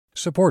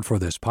Support for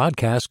this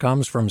podcast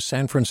comes from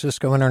San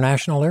Francisco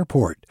International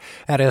Airport.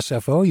 At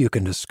SFO, you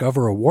can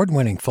discover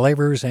award-winning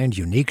flavors and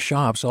unique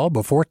shops all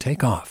before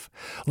takeoff.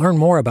 Learn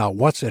more about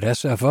what's at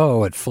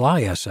SFO at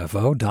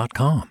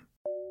flysfo.com.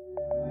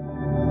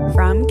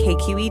 From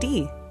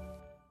KQED.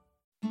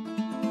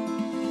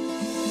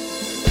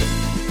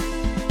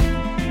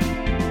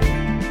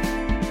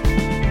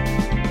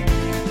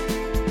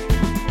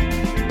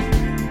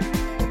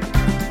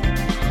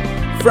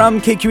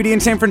 From KQED in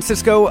San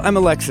Francisco, I'm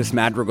Alexis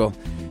Madrigal.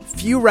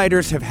 Few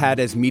writers have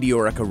had as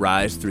meteoric a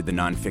rise through the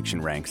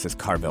nonfiction ranks as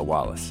Carvel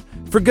Wallace.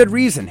 For good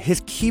reason.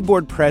 His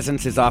keyboard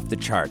presence is off the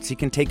charts. He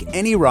can take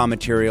any raw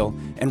material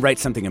and write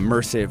something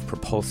immersive,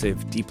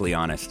 propulsive, deeply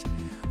honest.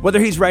 Whether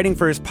he's writing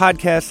for his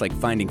podcast like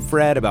Finding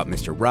Fred about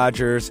Mr.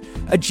 Rogers,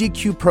 a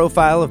GQ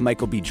profile of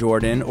Michael B.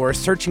 Jordan, or a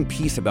searching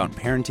piece about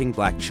parenting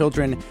black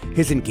children,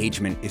 his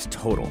engagement is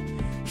total.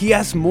 He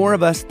asks more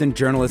of us than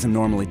journalism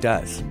normally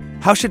does.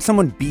 How should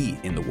someone be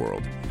in the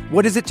world?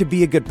 What is it to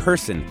be a good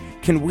person?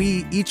 Can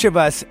we, each of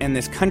us and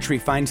this country,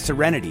 find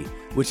serenity,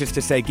 which is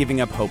to say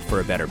giving up hope for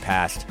a better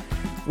past?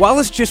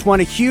 Wallace just won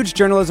a huge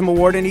journalism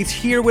award, and he's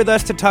here with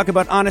us to talk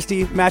about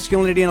honesty,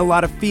 masculinity, and a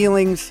lot of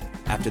feelings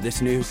after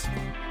this news.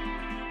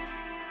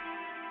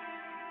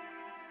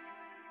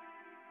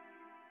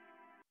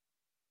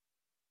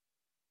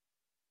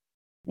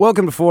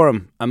 Welcome to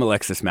Forum. I'm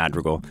Alexis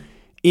Madrigal.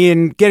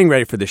 In getting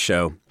ready for this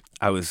show,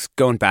 I was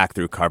going back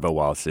through Carvel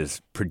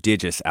Wallace's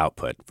prodigious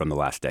output from the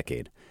last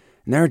decade,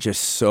 and there are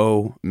just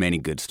so many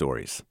good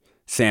stories.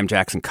 Sam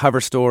Jackson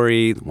cover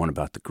story, the one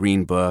about the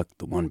Green Book,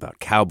 the one about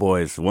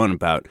cowboys, the one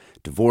about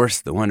divorce,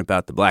 the one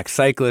about the black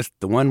cyclist,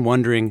 the one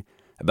wondering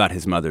about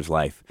his mother's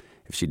life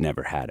if she'd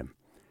never had him.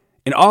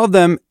 In all of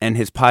them, and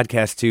his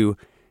podcast too,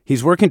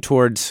 he's working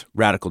towards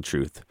radical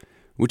truth,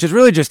 which is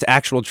really just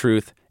actual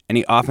truth, and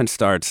he often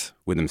starts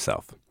with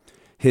himself.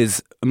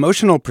 His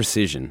emotional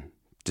precision,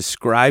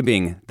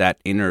 describing that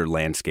inner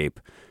landscape,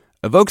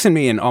 evokes in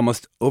me an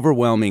almost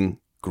overwhelming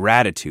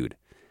gratitude.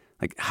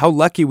 Like how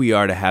lucky we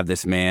are to have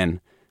this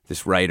man,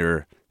 this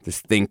writer, this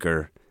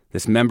thinker,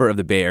 this member of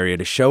the Bay Area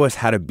to show us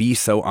how to be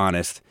so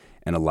honest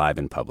and alive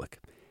in public.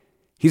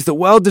 He's the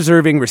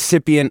well-deserving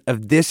recipient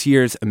of this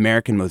year's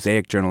American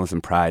Mosaic Journalism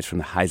Prize from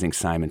the Heising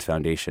Simons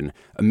Foundation,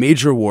 a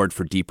major award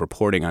for deep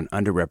reporting on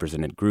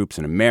underrepresented groups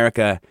in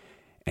America.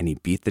 And he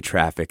beat the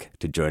traffic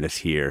to join us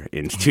here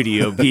in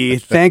Studio B.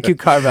 Thank you,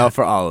 Carvel,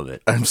 for all of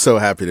it. I'm so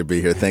happy to be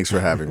here. Thanks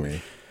for having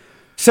me.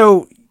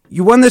 So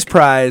you won this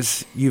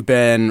prize. You've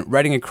been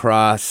writing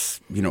across,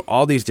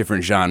 all these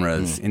different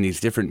genres in these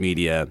different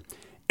media.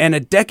 And a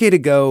decade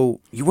ago,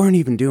 you weren't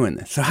even doing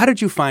this. So how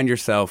did you find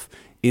yourself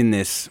in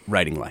this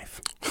writing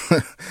life?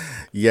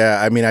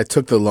 Yeah, I mean, I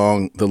took the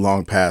long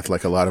path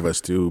like a lot of us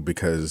do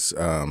because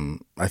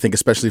I think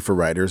especially for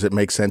writers, it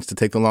makes sense to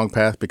take the long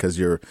path because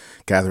you're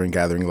gathering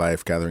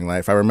life.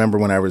 I remember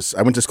when I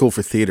went to school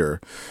for theater.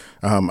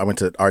 I went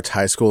to Arts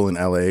High School in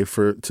LA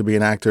to be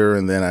an actor,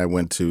 and then I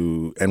went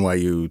to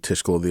NYU Tisch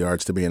School of the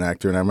Arts to be an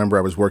actor. And I remember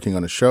I was working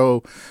on a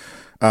show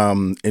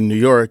in New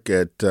York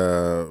at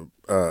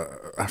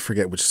I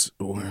forget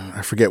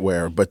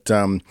where, but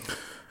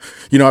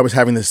I was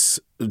having this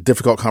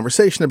difficult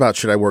conversation about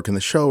should I work in the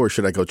show or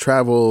should I go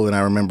travel? And I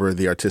remember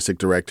the artistic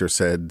director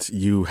said,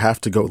 "You have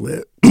to go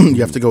live.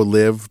 You have to go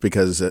live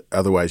because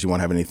otherwise you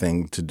won't have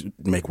anything to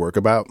make work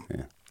about."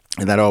 Yeah.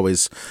 And that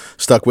always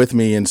stuck with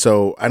me. And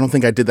so I don't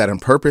think I did that on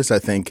purpose. I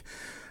think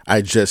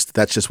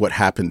that's just what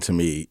happened to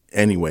me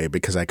anyway,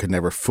 because I could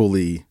never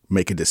fully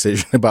make a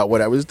decision about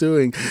what I was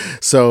doing.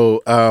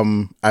 So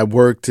I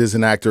worked as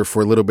an actor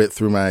for a little bit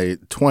through my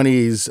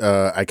 20s.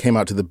 I came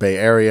out to the Bay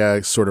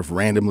Area, sort of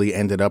randomly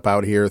ended up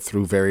out here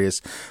through various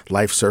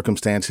life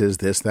circumstances,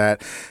 this,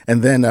 that.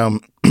 And then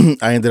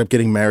I ended up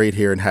getting married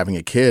here and having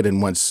a kid.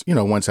 And once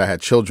I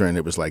had children,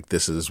 it was like,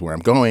 this is where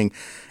I'm going.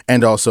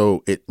 And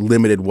also it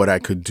limited what I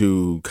could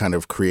do kind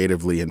of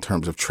creatively in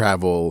terms of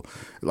travel.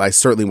 I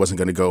certainly wasn't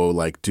going to go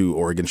like do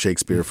Oregon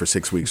Shakespeare for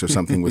 6 weeks or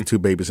something with two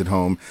babies at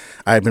home.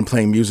 I had been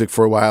playing music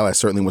for a while. I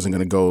certainly wasn't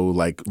going to go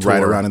like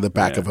ride around in the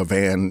back of a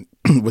van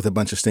with a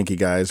bunch of stinky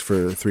guys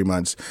for 3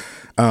 months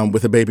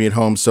with a baby at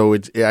home. So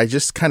I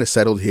just kind of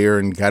settled here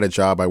and got a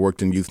job. I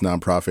worked in youth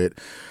nonprofit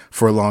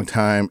for a long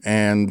time.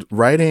 And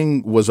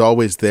writing was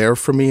always there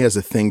for me as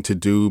a thing to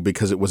do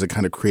because it was a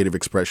kind of creative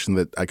expression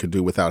that I could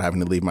do without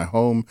having to leave my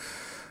home.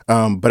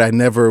 But I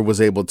never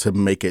was able to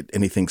make it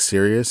anything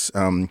serious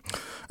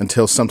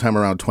until sometime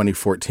around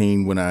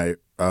 2014 when I,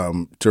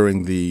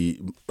 during the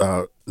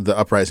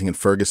uprising in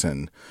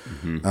Ferguson,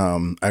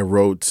 I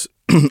wrote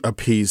a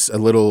piece, a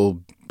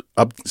little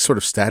sort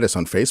of status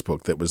on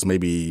Facebook that was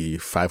maybe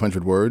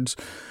 500 words,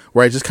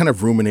 where I just kind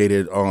of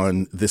ruminated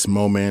on this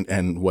moment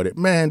and what it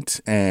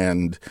meant.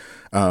 And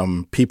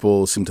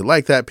people seemed to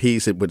like that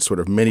piece. It went sort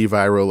of mini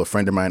viral. A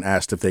friend of mine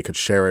asked if they could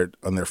share it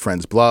on their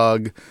friend's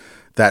blog.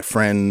 that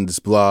friend's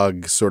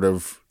blog sort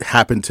of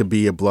happened to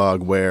be a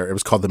blog where it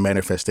was called The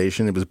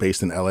Manifestation. It was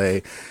based in LA,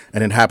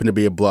 and it happened to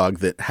be a blog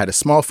that had a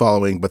small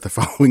following, but the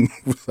following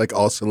was like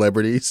all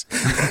celebrities.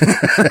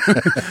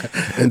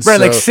 And right,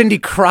 like Cindy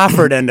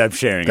Crawford ended up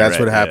sharing that's it.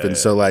 what happened.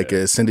 So like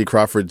Cindy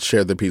Crawford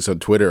shared the piece on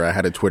Twitter. I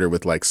had a Twitter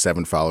with like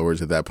 7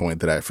 followers at that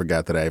point that I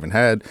forgot that I even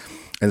had.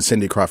 And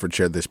Cindy Crawford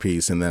shared this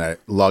piece, and then I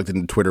logged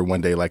into Twitter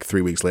one day like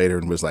 3 weeks later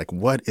and was like,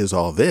 what is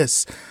all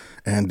this?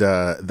 And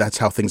that's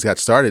how things got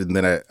started. And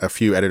then a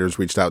few editors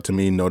reached out to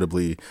me,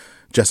 notably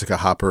Jessica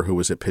Hopper, who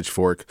was at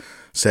Pitchfork,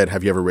 said,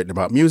 have you ever written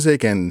about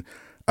music? And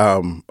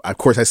of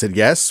course I said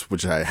yes,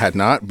 which I had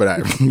not, but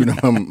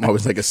I'm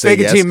always like a say yes.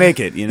 Fake it till you make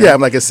it, Yeah,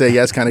 I'm like a say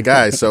yes kind of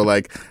guy. So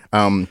like,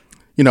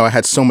 I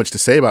had so much to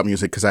say about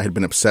music because I had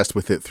been obsessed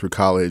with it through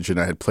college and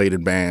I had played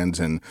in bands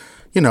and,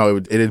 it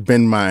had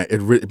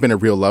been a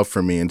real love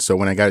for me. And so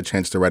when I got a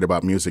chance to write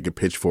about music at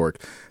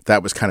Pitchfork,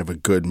 that was kind of a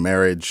good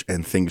marriage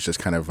and things just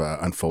kind of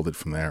unfolded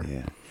from there.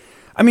 Yeah.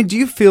 I mean, do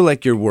you feel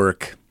like your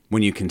work,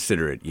 when you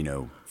consider it,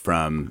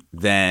 from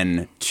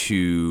then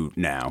to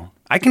now,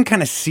 I can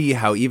kind of see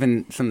how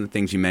even some of the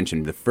things you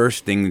mentioned, the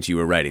first things you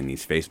were writing,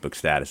 these Facebook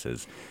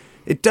statuses,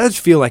 it does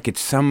feel like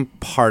it's some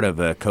part of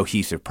a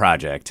cohesive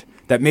project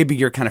that maybe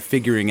you're kind of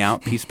figuring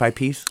out piece by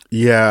piece?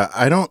 Yeah,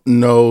 I don't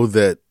know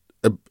that.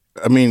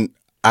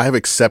 I've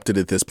accepted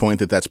at this point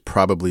that that's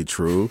probably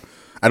true.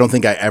 I don't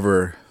think I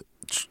ever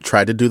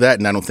tried to do that,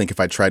 and I don't think if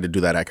I tried to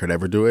do that, I could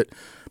ever do it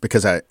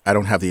because I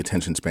don't have the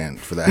attention span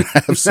for that.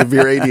 I have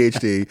severe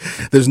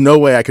ADHD. There's no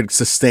way I could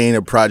sustain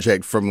a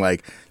project from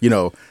like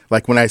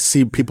when I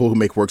see people who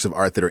make works of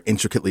art that are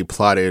intricately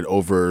plotted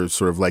over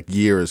sort of like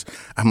years,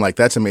 I'm like,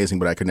 that's amazing,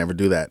 but I could never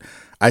do that.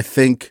 I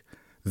think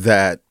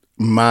that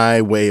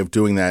my way of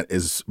doing that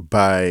is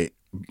by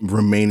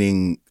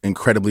remaining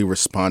incredibly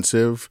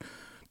responsive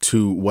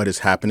to what is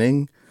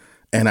happening.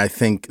 And I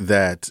think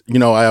that,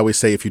 I always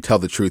say if you tell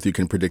the truth, you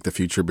can predict the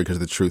future because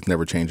the truth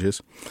never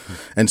changes.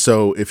 And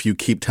so if you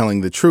keep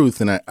telling the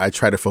truth, and I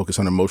try to focus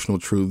on emotional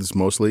truths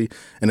mostly,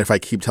 and if I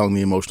keep telling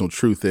the emotional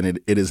truth, then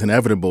it is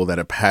inevitable that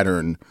a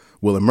pattern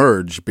will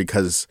emerge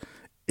because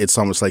it's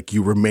almost like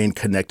you remain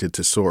connected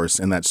to source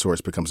and that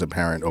source becomes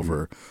apparent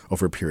over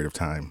a period of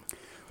time.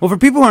 Well, for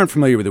people who aren't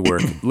familiar with the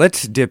work,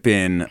 let's dip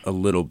in a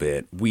little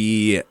bit.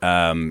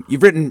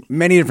 You've written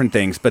many different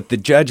things, but the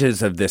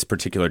judges of this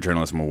particular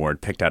journalism award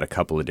picked out a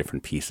couple of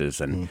different pieces.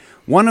 And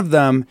one of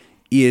them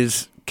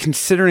is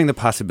considering the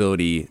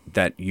possibility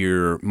that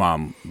your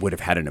mom would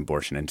have had an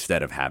abortion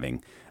instead of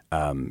having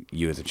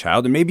you as a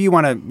child. And maybe you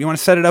want to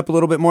set it up a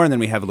little bit more, and then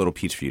we have a little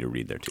piece for you to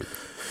read there too.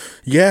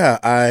 Yeah,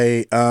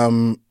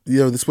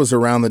 this was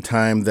around the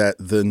time that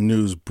the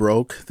news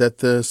broke that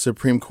the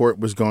Supreme Court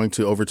was going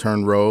to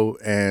overturn Roe.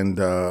 And,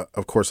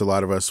 of course, a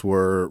lot of us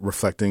were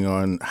reflecting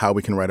on how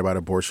we can write about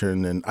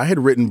abortion. And I had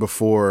written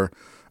before,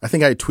 I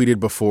think I had tweeted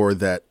before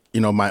that,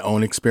 my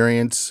own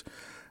experience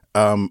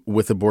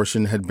with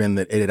abortion had been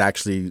that it had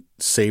actually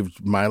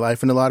saved my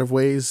life in a lot of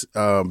ways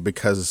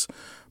because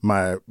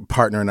my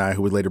partner and I,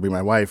 who would later be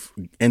my wife,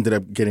 ended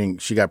up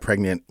she got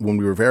pregnant when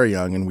we were very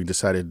young, and we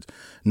decided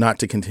not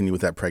to continue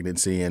with that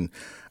pregnancy. And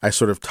I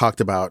sort of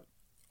talked about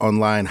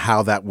online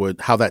how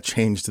that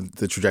changed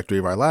the trajectory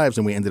of our lives,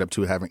 and we ended up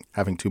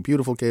having 2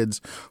 beautiful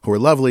kids who were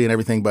lovely and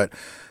everything. But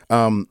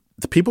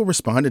the people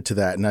responded to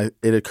that, and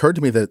it occurred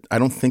to me that I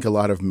don't think a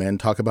lot of men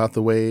talk about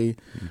the way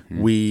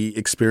we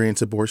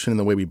experience abortion and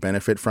the way we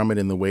benefit from it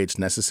and the way it's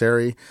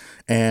necessary.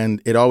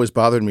 And it always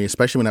bothered me,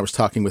 especially when I was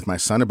talking with my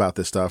son about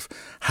this stuff,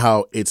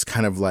 how it's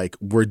kind of like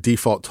we're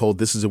default told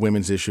this is a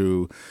women's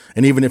issue.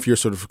 And even if you're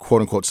sort of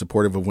quote unquote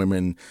supportive of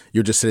women,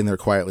 you're just sitting there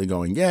quietly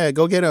going, yeah,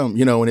 go get them,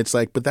 and it's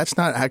like, but that's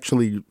not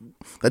actually,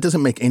 that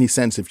doesn't make any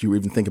sense if you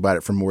even think about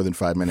it for more than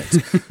 5 minutes.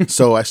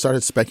 So I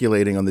started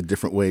speculating on the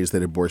different ways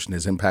that abortion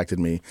has impacted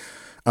me.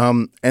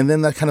 And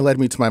then that kind of led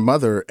me to my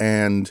mother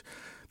and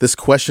this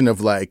question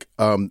of like,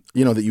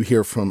 that you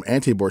hear from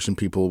anti-abortion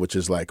people, which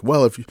is like,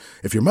 well,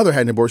 if your mother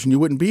had an abortion, you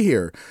wouldn't be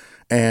here.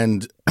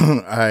 And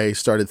I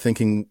started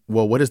thinking,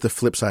 well, what is the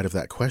flip side of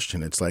that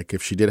question? It's like,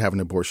 if she did have an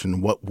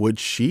abortion, what would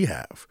she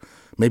have?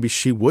 Maybe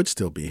she would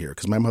still be here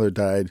because my mother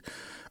died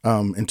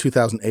in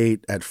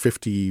 2008 at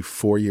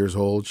 54 years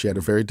old. She had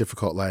a very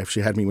difficult life.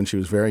 She had me when she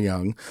was very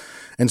young.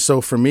 And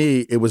so for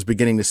me, it was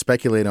beginning to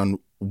speculate on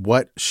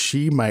what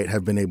she might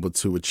have been able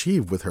to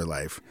achieve with her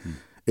life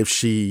if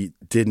she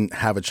didn't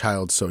have a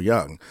child so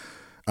young.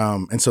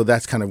 And so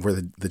that's kind of where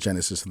the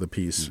genesis of the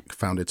piece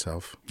found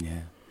itself.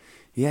 Yeah.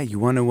 Yeah, you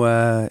want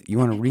to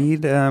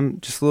read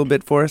just a little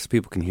bit for us?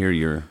 People can hear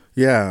your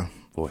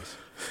voice.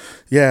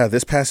 Yeah,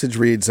 this passage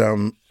reads,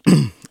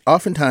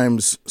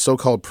 oftentimes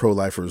so-called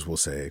pro-lifers will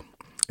say,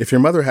 if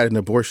your mother had an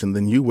abortion,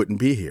 then you wouldn't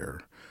be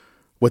here.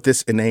 What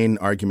this inane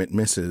argument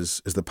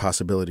misses is the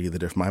possibility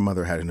that if my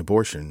mother had an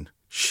abortion,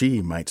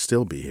 she might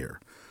still be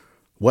here.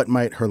 What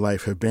might her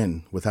life have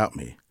been without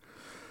me?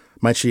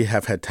 Might she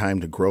have had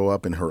time to grow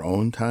up in her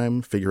own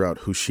time, figure out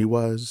who she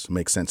was,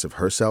 make sense of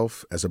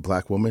herself as a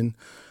black woman,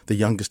 the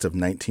youngest of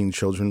 19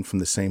 children from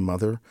the same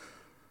mother?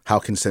 How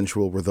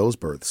consensual were those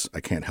births?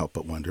 I can't help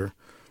but wonder.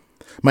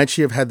 Might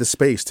she have had the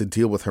space to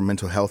deal with her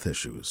mental health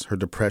issues, her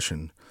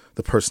depression,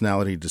 the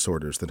personality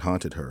disorders that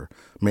haunted her,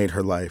 made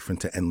her life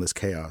into endless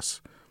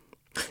chaos?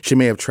 She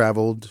may have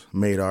traveled,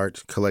 made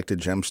art, collected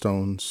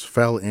gemstones,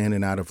 fell in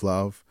and out of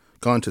love,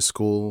 gone to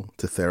school,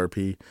 to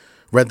therapy,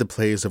 read the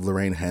plays of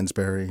Lorraine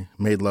Hansberry,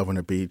 made love on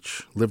a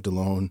beach, lived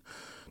alone,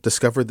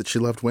 discovered that she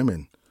loved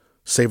women,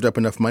 saved up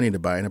enough money to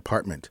buy an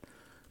apartment,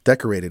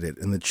 decorated it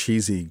in the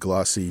cheesy,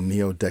 glossy,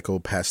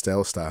 neo-deco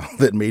pastel style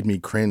that made me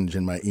cringe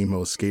in my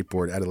emo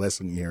skateboard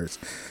adolescent years,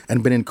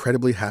 and been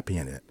incredibly happy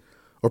in it.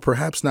 Or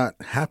perhaps not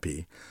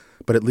happy,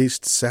 but at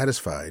least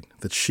satisfied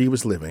that she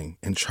was living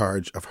in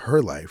charge of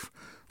her life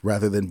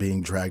rather than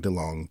being dragged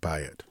along by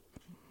it.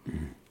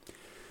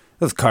 That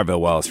was Carvell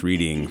Wallace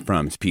reading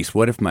from his piece,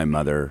 What If My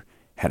Mother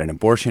Had an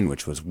Abortion,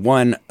 which was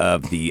one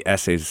of the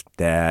essays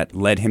that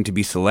led him to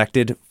be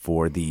selected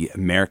for the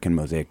American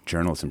Mosaic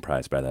Journalism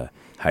Prize by the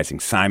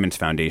Heising Simons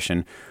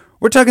Foundation.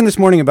 We're talking this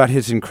morning about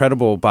his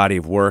incredible body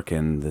of work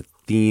and the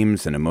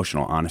themes and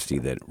emotional honesty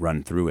that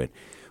run through it.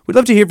 We'd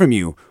love to hear from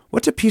you.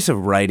 What's a piece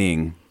of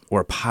writing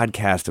or a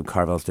podcast of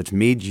Carvell's that's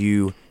made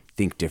you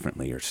think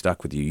differently or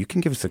stuck with you? You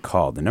can give us a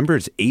call. The number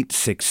is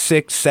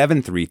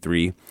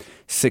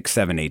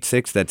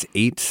 866-733-6786. That's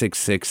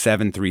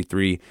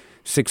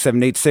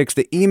 866-733-6786.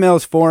 The email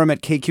is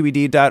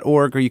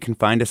forum@kqed.org, or you can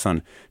find us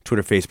on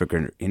Twitter, Facebook,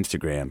 or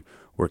Instagram.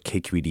 We're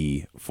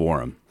KQED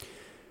Forum.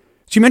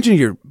 So you mentioned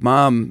your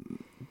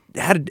mom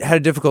had a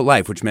difficult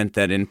life, which meant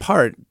that in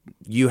part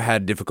you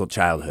had a difficult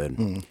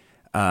childhood.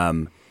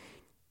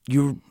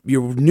 Your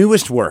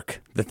newest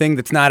work, the thing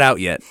that's not out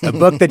yet, a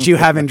book that you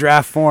have in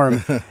draft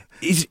form,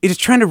 is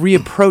trying to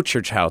reapproach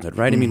your childhood,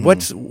 right? I mean,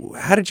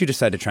 how did you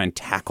decide to try and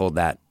tackle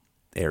that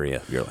area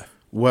of your life?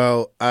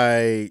 Well,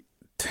 I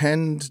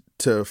tend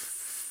to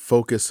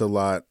focus a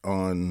lot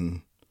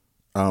on,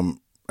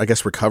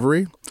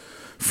 recovery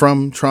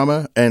from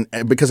trauma, and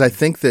because I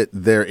think that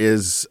there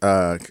is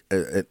a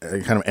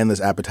kind of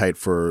endless appetite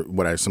for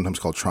what I sometimes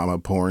call trauma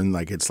porn.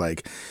 Like, it's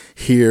like,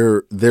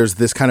 there's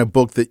this kind of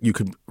book that you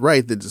could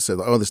write that just says,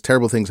 oh, this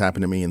terrible things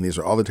happened to me, and these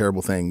are all the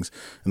terrible things,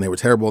 and they were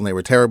terrible,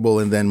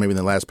 and then maybe in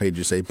the last page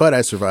you say, but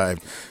I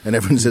survived, and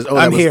everyone says, oh,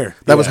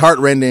 that was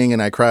heart-rending,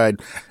 and I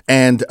cried,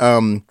 and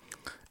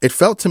it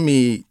felt to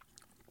me,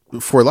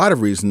 for a lot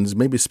of reasons,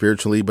 maybe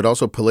spiritually, but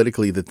also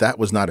politically, that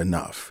was not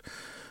enough.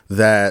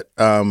 That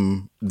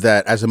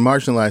as a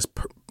marginalized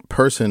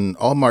person,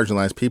 all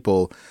marginalized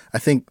people, I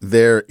think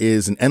there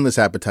is an endless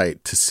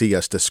appetite to see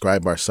us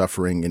describe our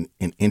suffering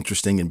in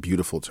interesting and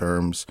beautiful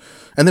terms.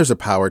 And there's a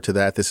power to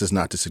that. This is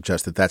not to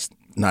suggest that that's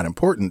not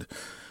important.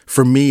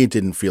 For me, it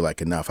didn't feel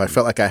like enough. I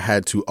felt like I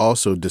had to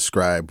also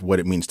describe what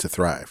it means to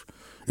thrive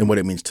and what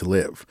it means to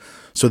live.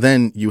 So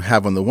then you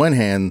have, on the one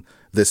hand,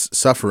 this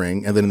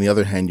suffering, and then on the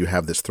other hand, you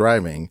have this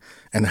thriving.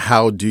 And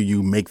how do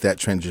you make that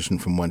transition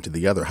from one to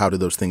the other? How do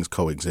those things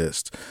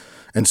coexist?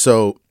 And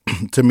so,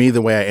 to me,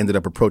 the way I ended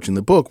up approaching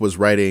the book was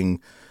writing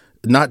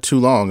not too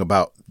long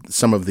about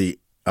some of the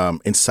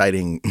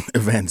inciting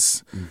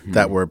events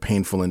that were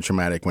painful and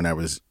traumatic when I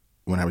was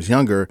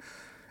younger.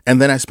 And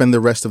then I spend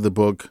the rest of the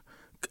book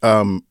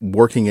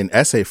working in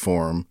essay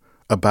form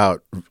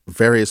about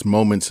various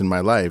moments in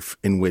my life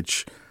in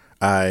which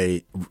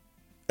I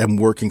am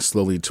working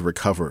slowly to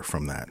recover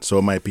from that. So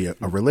it might be a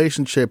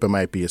relationship, it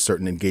might be a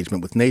certain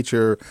engagement with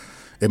nature,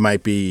 it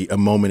might be a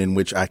moment in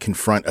which I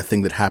confront a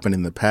thing that happened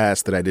in the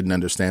past that I didn't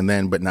understand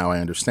then, but now I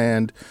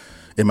understand.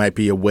 It might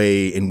be a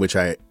way in which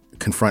I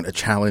confront a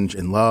challenge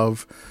in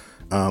love.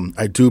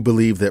 I do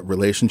believe that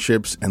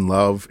relationships and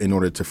love, in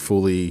order to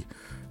fully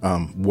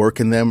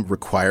work in them,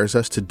 requires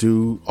us to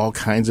do all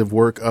kinds of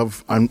work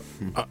of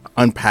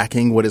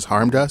unpacking what has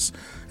harmed us.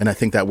 And I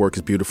think that work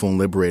is beautiful and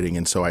liberating.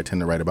 And so I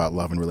tend to write about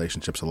love and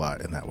relationships a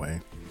lot in that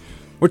way.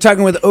 We're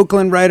talking with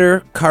Oakland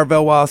writer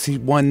Carvell Wallace. He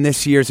won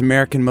this year's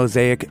American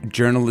Mosaic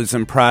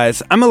Journalism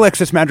Prize. I'm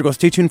Alexis Madrigal.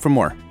 Stay tuned for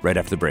more right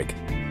after the break.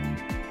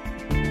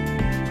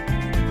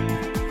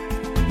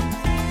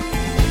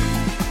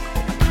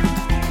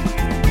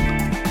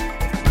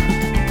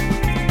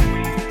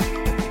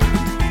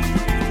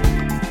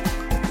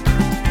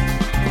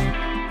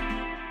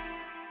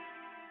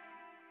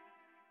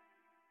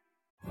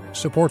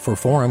 Support for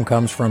Forum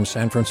comes from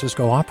San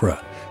Francisco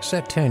Opera.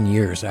 Set 10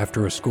 years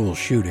after a school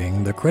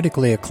shooting, the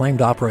critically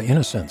acclaimed opera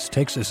Innocence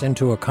takes us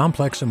into a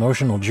complex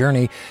emotional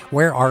journey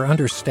where our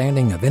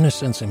understanding of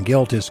innocence and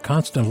guilt is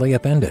constantly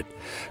upended.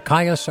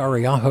 Kaya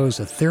Sariaho's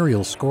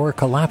ethereal score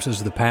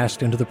collapses the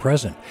past into the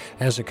present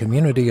as a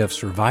community of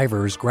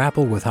survivors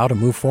grapple with how to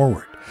move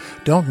forward.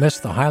 Don't miss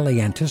the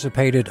highly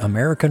anticipated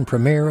American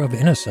premiere of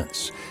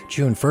Innocence,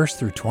 June 1st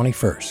through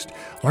 21st.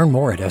 Learn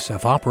more at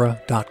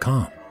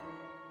sfopera.com.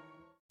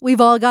 We've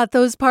all got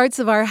those parts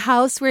of our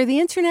house where the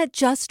internet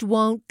just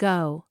won't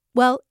go.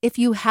 Well, if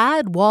you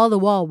had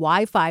wall-to-wall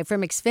Wi-Fi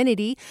from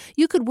Xfinity,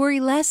 you could worry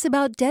less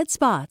about dead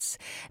spots.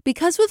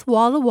 Because with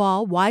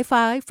wall-to-wall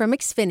Wi-Fi from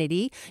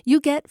Xfinity, you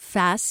get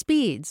fast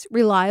speeds,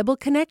 reliable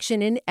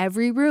connection in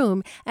every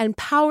room, and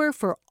power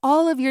for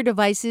all of your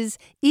devices,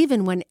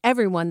 even when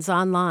everyone's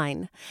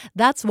online.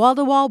 That's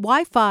wall-to-wall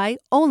Wi-Fi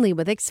only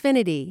with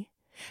Xfinity.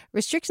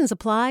 Restrictions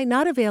apply,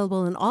 not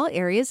available in all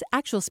areas.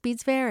 Actual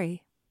speeds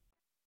vary.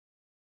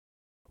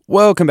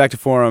 Welcome back to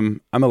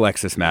Forum. I'm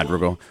Alexis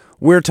Madrigal.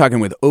 We're talking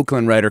with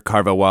Oakland writer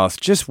Carvel Wallace,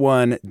 just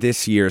won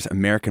this year's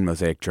American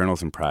Mosaic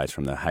Journalism Prize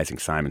from the Heising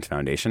Simons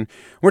Foundation.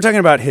 We're talking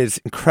about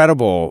his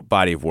incredible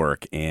body of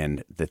work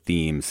and the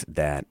themes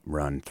that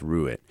run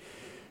through it.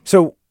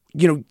 So,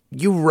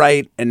 you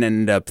write and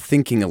end up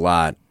thinking a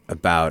lot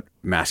about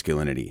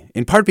masculinity,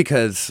 in part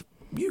because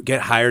you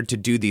get hired to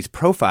do these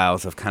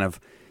profiles of kind of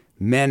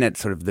men at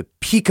sort of the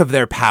peak of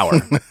their power,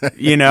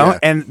 Yeah.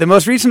 And the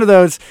most recent of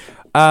those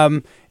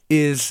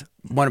is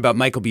one about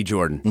Michael B.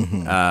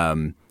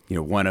 Jordan,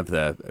 one of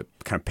the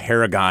kind of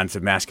paragons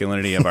of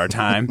masculinity of our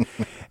time.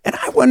 And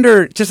I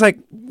wonder, just like,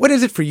 what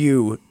is it for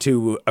you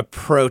to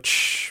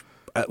approach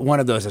one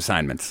of those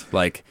assignments?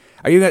 Like,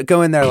 are you going to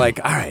go in there like,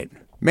 all right,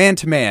 man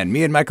to man,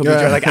 me and Michael B.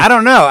 Jordan? Like, I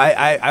don't know.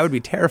 I would be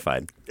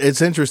terrified.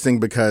 It's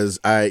interesting because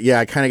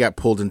I kind of got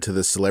pulled into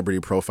the celebrity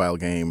profile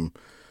game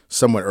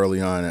somewhat early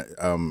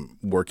on,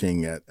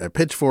 working at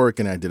Pitchfork,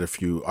 and I did a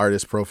few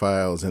artist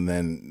profiles, and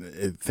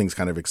then things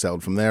kind of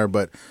excelled from there.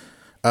 But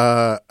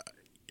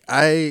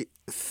I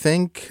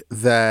think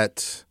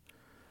that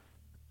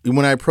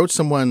when I approach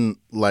someone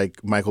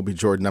like Michael B.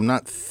 Jordan, I'm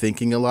not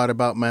thinking a lot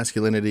about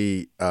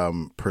masculinity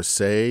per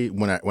se.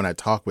 When I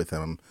talk with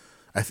him,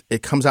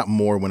 it comes out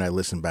more when I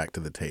listen back to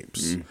the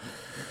tapes.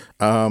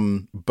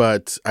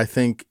 But I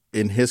think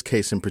in his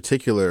case in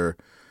particular,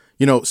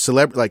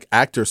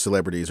 actor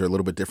celebrities are a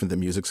little bit different than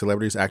music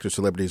celebrities. Actor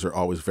celebrities are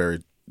always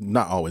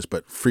not always,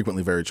 but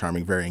frequently very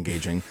charming, very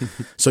engaging.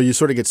 So you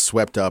sort of get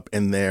swept up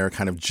in their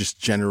kind of just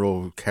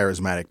general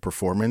charismatic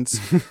performance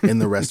in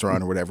the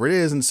restaurant or whatever it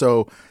is. And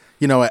so,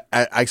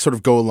 I sort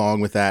of go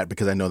along with that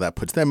because I know that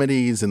puts them at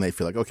ease and they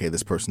feel like, okay,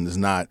 this person is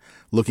not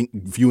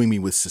viewing me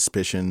with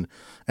suspicion.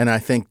 And I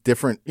think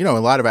a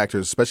lot of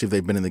actors, especially if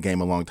they've been in the game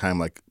a long time,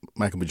 like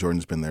Michael B.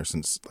 Jordan's been there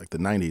since like the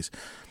 90s,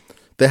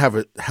 they have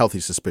a healthy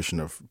suspicion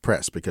of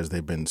press because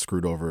they've been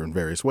screwed over in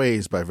various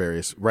ways by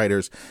various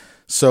writers.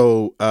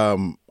 So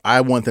I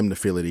want them to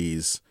feel at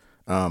ease.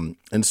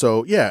 And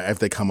so, if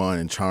they come on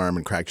and charm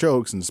and crack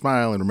jokes and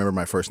smile and remember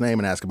my first name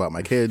and ask about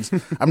my kids,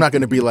 I'm not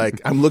going to be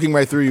like, I'm looking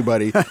right through you,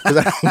 buddy, because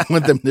I don't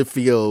want them to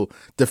feel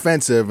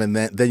defensive and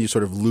then you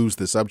sort of lose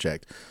the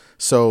subject.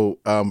 So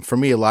for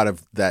me, a lot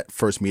of that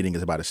first meeting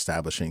is about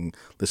establishing,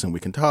 listen, we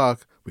can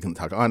talk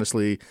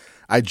honestly.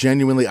 I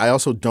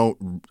also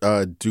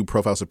don't do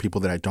profiles of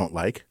people that I don't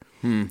like,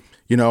 and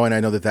I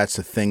know that that's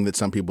a thing that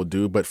some people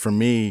do. But for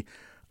me,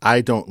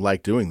 I don't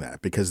like doing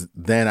that because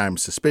then I'm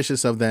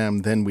suspicious of them.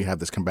 Then we have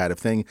this combative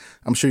thing.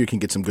 I'm sure you can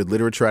get some good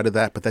literature out of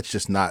that, but that's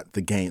just not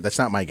the game. That's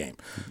not my game.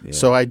 Yeah.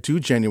 So I do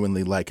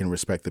genuinely like and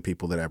respect the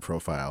people that I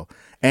profile.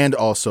 And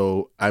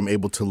also I'm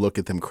able to look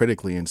at them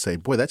critically and say,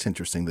 boy, that's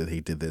interesting that he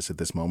did this at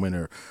this moment.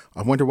 Or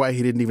I wonder why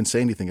he didn't even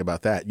say anything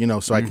about that.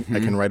 So I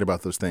can write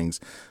about those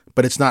things.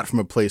 But it's not from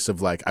a place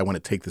of like, I want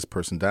to take this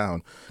person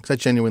down because I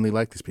genuinely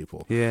like these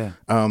people. Yeah.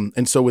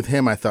 And so with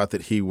him, I thought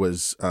that he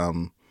was...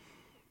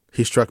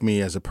 he struck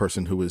me as a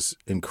person who was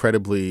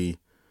incredibly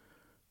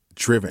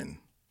driven.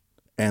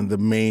 And the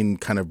main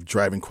kind of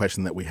driving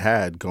question that we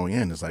had going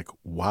in is like,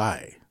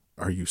 why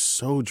are you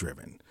so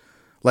driven?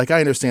 Like,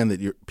 I understand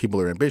that people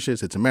are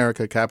ambitious. It's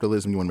America,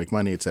 capitalism, you want to make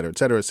money, et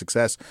cetera,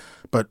 success.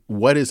 But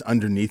what is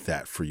underneath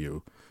that for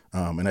you?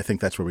 And I think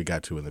that's where we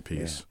got to in the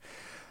piece. Yeah.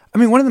 I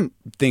mean, one of the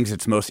things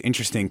that's most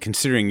interesting,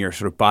 considering your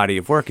sort of body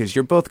of work, is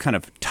you're both kind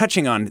of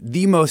touching on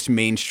the most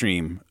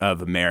mainstream of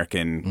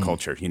American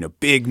culture.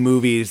 Big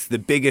movies, the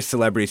biggest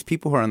celebrities,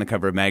 people who are on the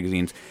cover of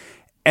magazines.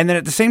 And then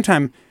at the same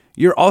time,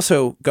 you're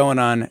also going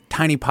on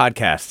tiny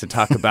podcasts to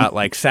talk about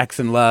like sex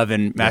and love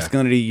and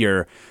masculinity. Yeah.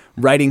 You're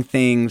writing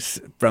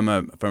things from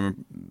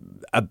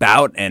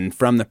about and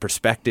from the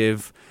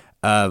perspective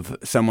of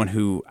someone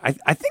who I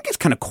think is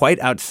kind of quite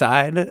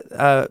outside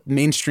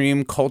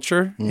mainstream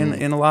culture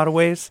in a lot of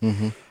ways.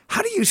 Mm-hmm.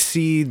 How do you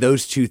see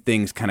those two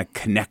things kind of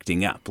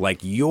connecting up? Like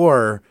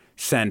your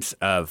sense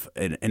of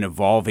an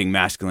evolving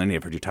masculinity.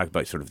 I've heard you talk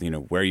about sort of,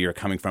 where you're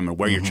coming from and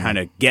where you're trying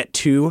to get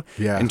to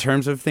in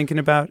terms of thinking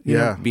about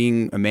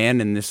being a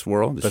man in this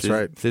world. That's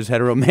right. Cis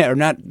hetero man, or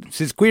not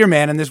cis queer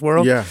man in this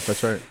world. Yeah,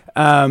 that's right.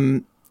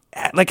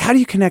 Like, how do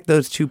you connect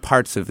those two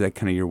parts of that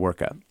kind of your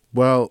work up?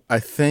 Well, I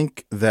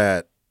think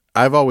that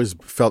I've always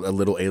felt a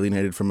little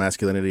alienated from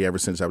masculinity ever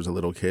since I was a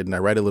little kid. And I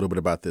write a little bit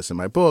about this in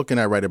my book,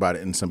 and I write about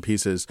it in some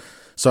pieces.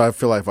 So I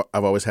feel like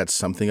I've always had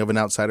something of an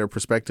outsider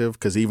perspective,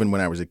 because even when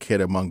I was a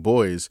kid among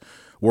boys,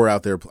 we're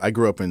out there. I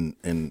grew up in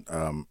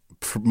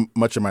for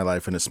much of my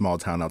life in a small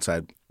town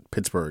outside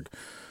Pittsburgh.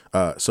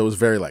 So it was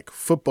very like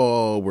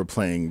football. We're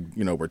playing,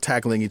 we're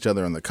tackling each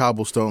other on the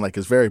cobblestone. Like,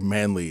 it's very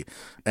manly.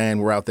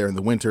 And we're out there in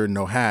the winter,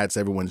 no hats.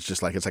 Everyone's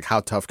just like, it's like, how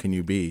tough can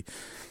you be?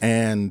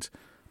 And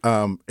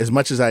as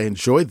much as I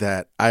enjoyed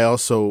that, I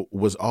also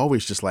was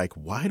always just like,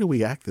 why do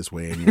we act this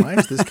way? And why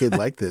is this kid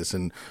like this?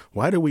 And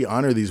why do we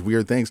honor these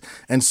weird things?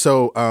 And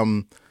so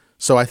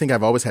I think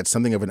I've always had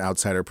something of an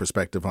outsider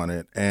perspective on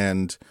it.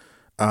 And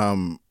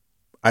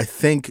I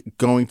think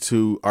going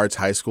to arts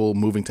high school,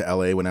 moving to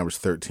LA when I was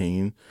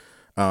 13,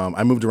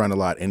 I moved around a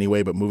lot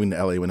anyway, but moving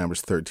to LA when I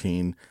was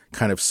 13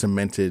 kind of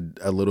cemented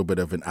a little bit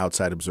of an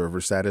outside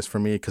observer status for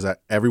me because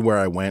everywhere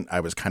I went, I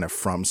was kind of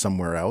from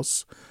somewhere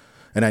else.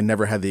 And I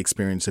never had the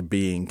experience of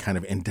being kind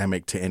of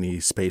endemic to any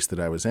space that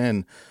I was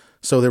in.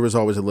 So there was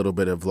always a little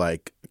bit of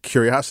like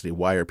curiosity.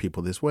 Why are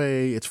people this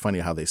way? It's funny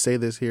how they say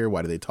this here.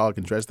 Why do they talk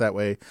and dress that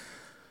way?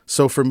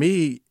 So for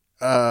me,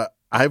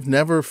 I've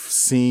never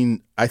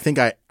seen, I think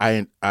I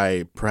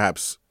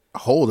perhaps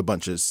hold a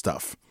bunch of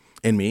stuff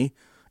in me.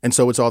 And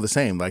so it's all the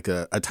same, like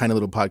a tiny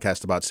little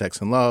podcast about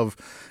sex and love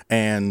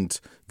and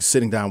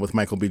sitting down with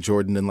Michael B.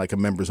 Jordan in like a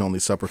members only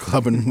supper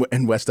club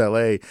in West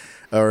LA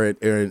or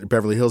in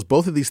Beverly Hills.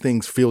 Both of these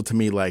things feel to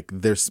me like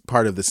they're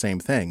part of the same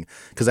thing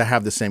because I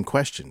have the same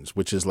questions,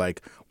 which is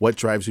like, what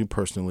drives you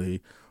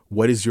personally?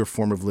 What is your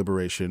form of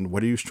liberation?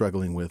 What are you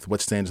struggling with? What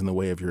stands in the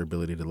way of your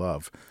ability to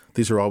love?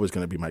 These are always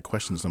going to be my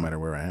questions no matter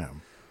where I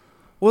am.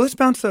 Well, let's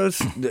bounce some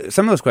of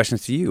those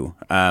questions to you.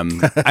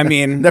 I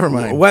mean, never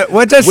mind.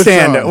 What does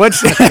stand? What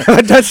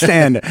does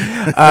stand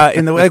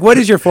in the like? What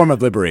is your form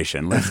of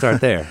liberation? Let's start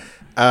there.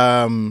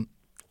 I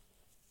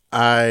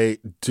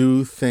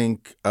do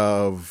think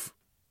of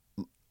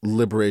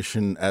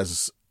liberation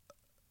as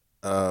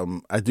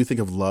I do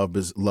think of love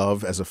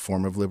as a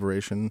form of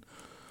liberation.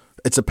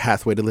 It's a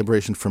pathway to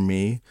liberation for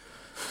me.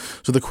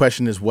 So the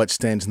question is, what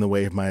stands in the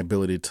way of my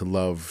ability to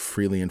love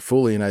freely and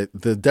fully? And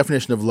the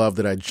definition of love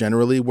that I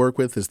generally work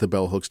with is the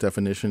Bell Hooks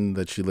definition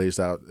that she lays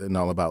out in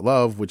All About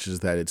Love, which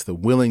is that it's the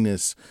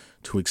willingness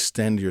to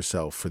extend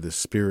yourself for the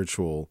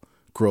spiritual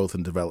growth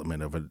and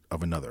development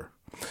of another.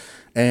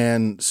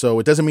 And so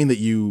it doesn't mean that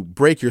you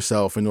break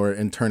yourself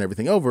and turn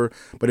everything over,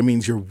 but it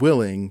means you're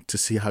willing to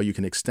see how you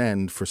can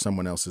extend for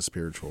someone else's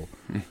spiritual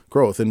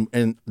growth.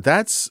 And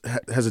that's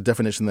has a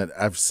definition that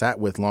I've sat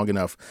with long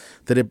enough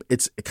that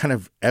it's kind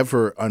of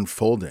ever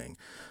unfolding.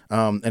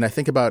 And I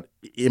think about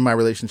in my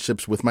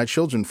relationships with my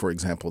children, for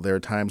example, there are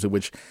times in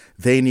which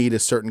they need a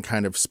certain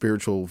kind of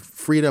spiritual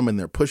freedom and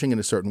they're pushing in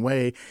a certain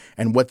way.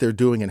 And what they're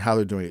doing and how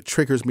they're doing it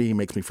triggers me,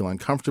 makes me feel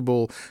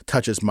uncomfortable,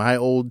 touches my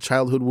old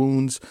childhood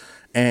wounds.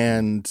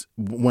 And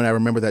when I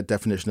remember that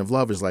definition of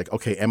love is like,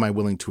 okay, am I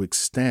willing to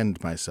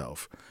extend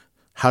myself?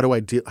 How do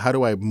I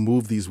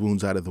move these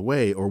wounds out of the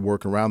way or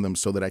work around them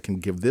so that I can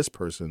give this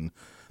person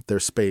their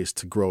space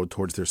to grow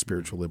towards their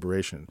spiritual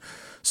liberation?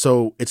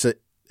 So it's a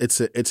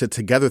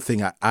together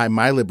thing.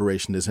 My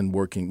liberation is in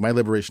working. My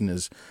liberation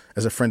is,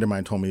 as a friend of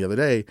mine told me the other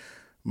day,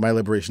 my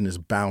liberation is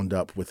bound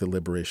up with the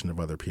liberation of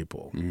other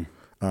people.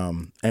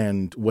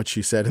 And what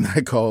she said in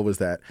that call was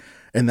that,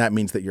 and that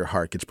means that your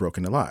heart gets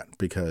broken a lot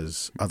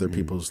because other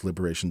people's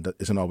liberation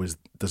doesn't always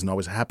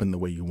happen the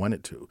way you want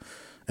it to.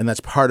 And that's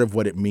part of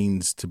what it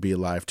means to be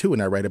alive too.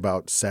 And I write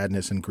about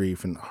sadness and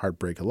grief and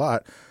heartbreak a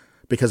lot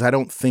because I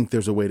don't think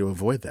there's a way to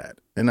avoid that.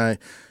 And I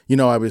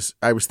was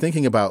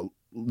thinking about,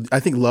 I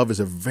think love is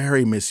a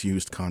very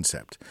misused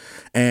concept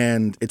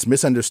and it's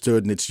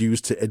misunderstood and it's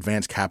used to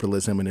advance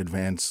capitalism and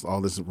advance all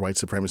this white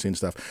supremacy and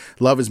stuff.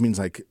 Love means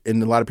like, in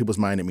a lot of people's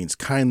mind, it means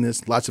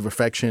kindness, lots of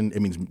affection.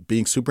 It means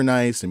being super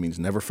nice. It means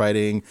never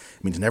fighting.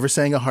 It means never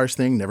saying a harsh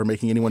thing, never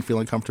making anyone feel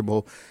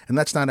uncomfortable. And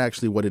that's not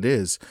actually what it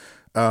is.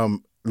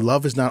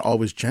 Love is not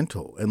always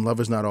gentle and love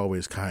is not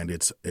always kind.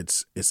 It's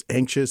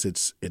anxious.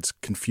 It's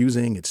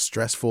confusing. It's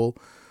stressful.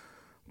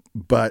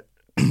 But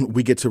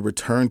we get to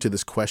return to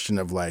this question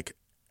of like,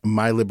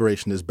 my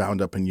liberation is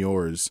bound up in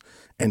yours,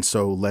 and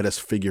so let us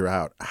figure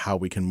out how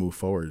we can move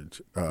forward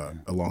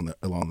along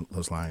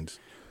those lines.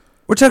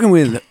 We're talking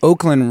with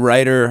Oakland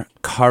writer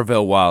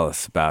Carvel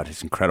Wallace about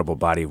his incredible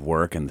body of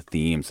work and the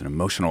themes and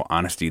emotional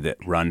honesty that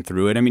run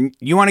through it. I mean,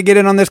 you want to get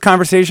in on this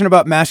conversation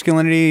about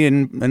masculinity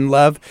and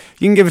love?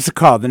 You can give us a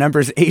call. The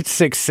number is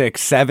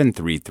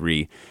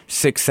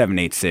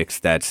 866-733-6786.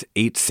 That's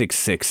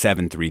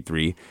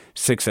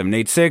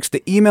 866-733-6786.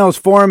 The email is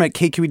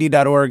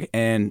forum@kqed.org,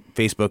 and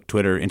Facebook,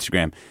 Twitter,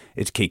 Instagram,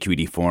 it's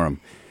KQED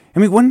Forum. I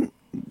mean, one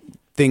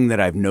thing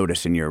that I've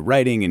noticed in your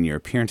writing and your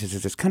appearances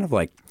is it's kind of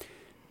like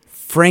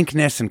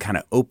frankness and kind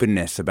of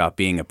openness about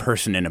being a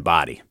person in a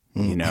body,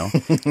 you know?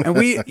 And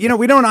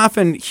we don't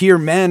often hear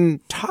men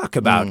talk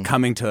about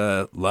coming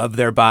to love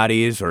their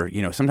bodies or,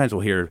 sometimes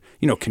we'll hear,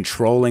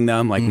 controlling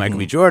them like Michael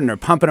B. Jordan or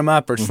pumping them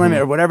up or slimming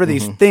or whatever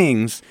these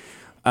things,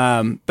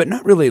 but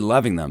not really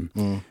loving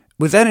them.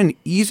 Was that an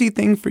easy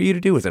thing for you to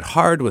do? Was it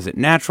hard? Was it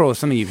natural? Was it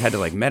something you've had to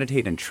like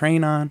meditate and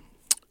train on?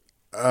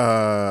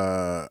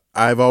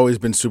 I've always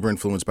been super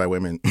influenced by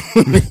women,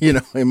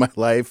 in my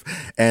life.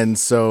 And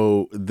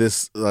so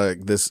this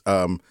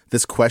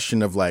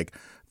question of like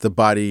the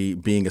body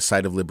being a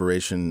site of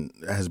liberation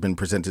has been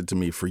presented to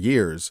me for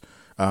years.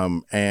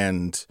 My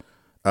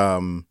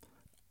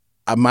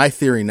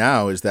theory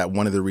now is that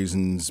one of the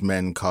reasons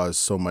men cause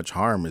so much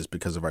harm is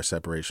because of our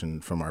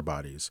separation from our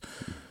bodies.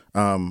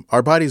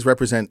 Our bodies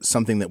represent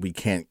something that we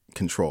can't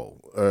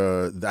control.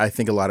 I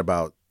think a lot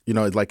about,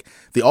 like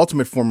the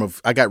ultimate form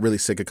of, I got really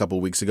sick a couple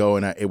of weeks ago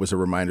and it was a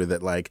reminder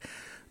that like,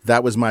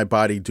 that was my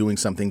body doing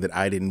something that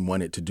I didn't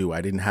want it to do.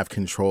 I didn't have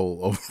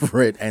control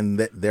over it. And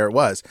there it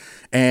was.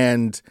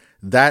 And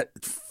that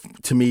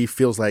to me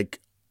feels like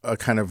a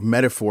kind of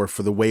metaphor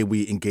for the way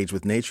we engage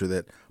with nature,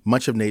 that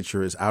much of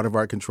nature is out of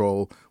our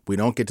control. We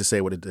don't get to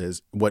say what it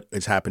is, what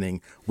is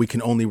happening. We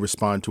can only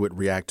respond to it,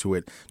 react to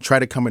it, try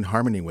to come in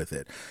harmony with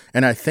it.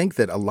 And I think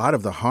that a lot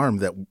of the harm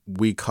that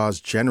we cause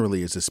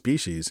generally as a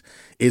species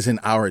is in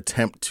our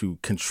attempt to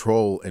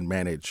control and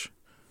manage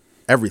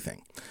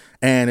everything.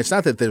 And it's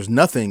not that there's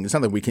nothing, it's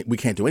not that we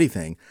can't do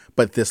anything,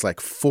 but this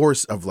like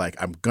force of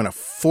like, I'm going to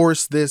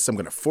force this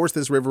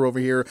river over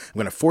here. I'm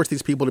going to force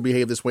these people to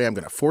behave this way. I'm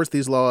going to force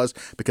these laws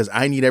because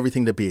I need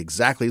everything to be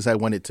exactly as I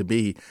want it to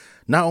be.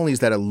 Not only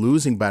is that a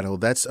losing battle,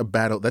 that's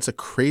a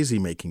crazy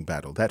making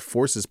battle. That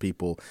forces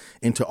people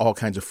into all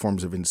kinds of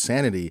forms of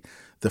insanity.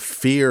 The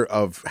fear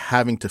of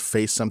having to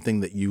face something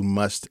that you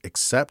must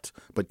accept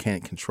but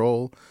can't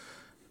control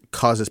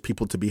causes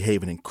people to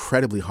behave in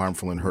incredibly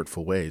harmful and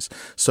hurtful ways.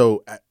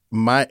 So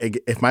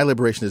if my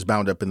liberation is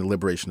bound up in the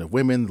liberation of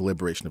women, the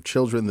liberation of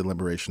children, the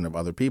liberation of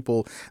other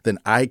people, then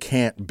I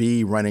can't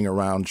be running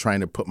around trying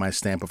to put my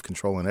stamp of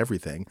control on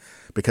everything,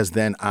 because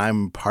then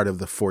I'm part of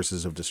the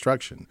forces of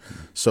destruction.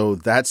 So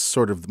that's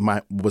sort of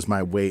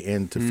my way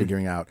into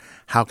figuring out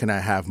how can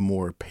I have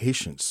more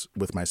patience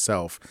with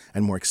myself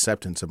and more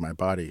acceptance of my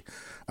body.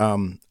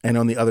 And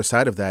on the other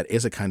side of that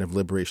is a kind of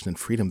liberation and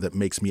freedom that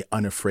makes me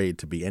unafraid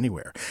to be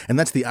anywhere. And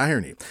that's the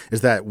irony,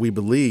 is that we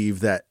believe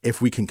that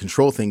if we can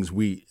control things,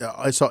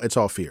 it's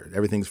all fear.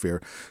 Everything's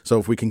fear. So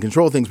if we can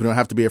control things, we don't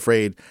have to be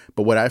afraid.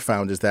 But what I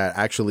found is that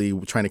actually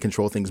trying to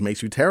control things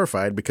makes you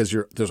terrified, because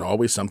there's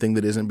always something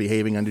that isn't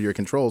behaving under your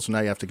control. So now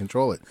you have to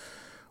control it.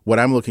 What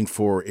I'm looking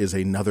for is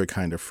another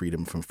kind of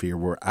freedom from fear,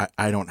 where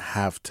I don't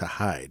have to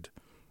hide.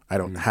 I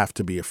don't have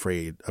to be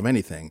afraid of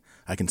anything.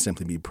 I can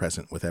simply be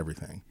present with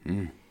everything.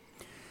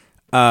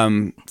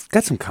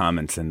 Got some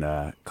comments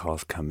and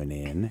calls coming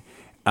in.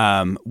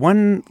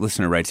 One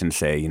listener writes in to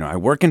say, I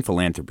work in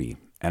philanthropy,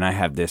 and I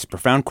have this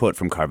profound quote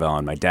from Carvel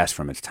on my desk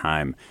from its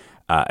time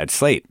at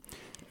Slate.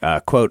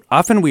 Quote,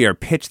 "Often we are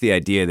pitched the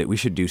idea that we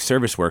should do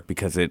service work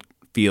because it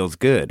feels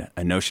good,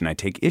 a notion I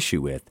take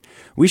issue with.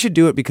 We should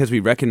do it because we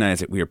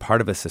recognize that we are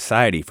part of a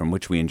society from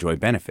which we enjoy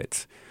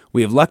benefits.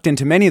 We have lucked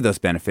into many of those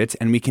benefits,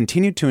 and we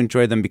continue to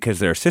enjoy them because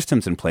there are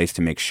systems in place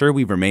to make sure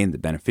we remain the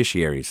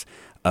beneficiaries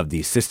of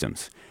these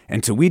systems.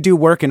 And so we do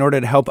work in order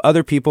to help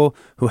other people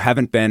who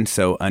haven't been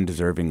so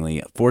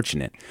undeservingly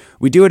fortunate.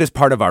 We do it as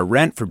part of our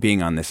rent for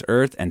being on this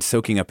earth and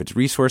soaking up its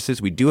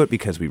resources. We do it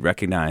because we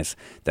recognize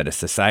that a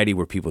society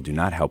where people do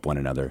not help one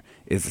another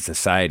is a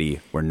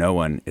society where no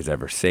one is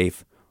ever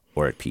safe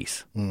or at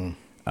peace."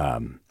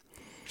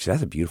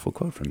 That's a beautiful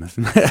quote from this.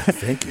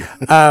 Thank you.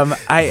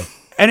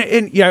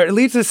 It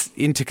leads us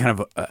into kind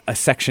of a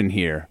section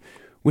here,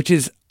 which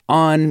is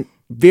on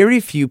very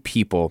few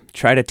people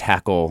try to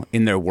tackle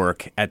in their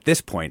work at this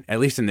point, at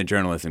least in the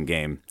journalism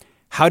game,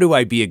 how do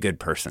I be a good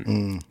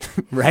person,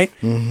 right?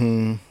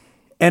 Mm-hmm.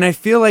 And I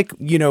feel like,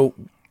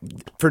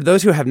 for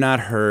those who have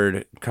not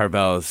heard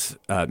Carvel's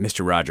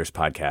Mr. Rogers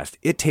podcast,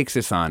 it takes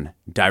us on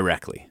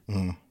directly.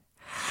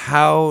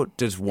 How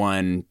does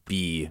one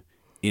be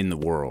in the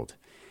world?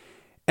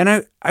 And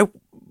I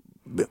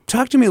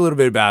talk to me a little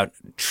bit about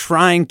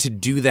trying to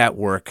do that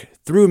work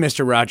through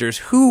Mr. Rogers,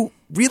 who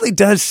really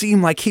does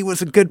seem like he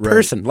was a good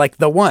person, like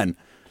the one.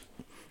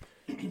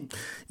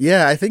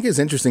 Yeah, I think it's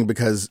interesting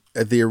because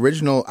the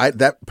original,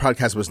 that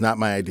podcast was not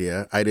my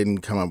idea. I didn't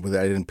come up with it.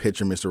 I didn't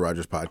pitch a Mr.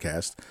 Rogers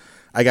podcast.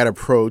 I got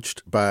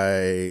approached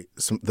by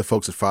the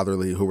folks at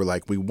Fatherly who were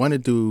like, we want to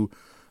do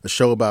a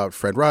show about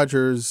Fred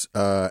Rogers.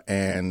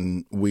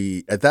 And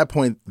at that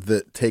point,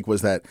 the take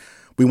was that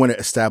we want to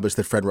establish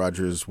that Fred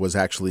Rogers was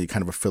actually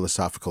kind of a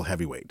philosophical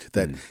heavyweight,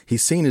 that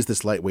he's seen as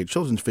this lightweight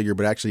children's figure,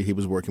 but actually he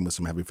was working with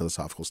some heavy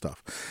philosophical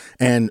stuff.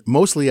 And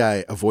mostly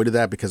I avoided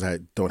that because I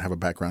don't have a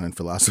background in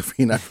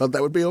philosophy, and I felt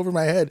that would be over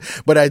my head.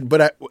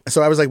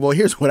 So I was like, well,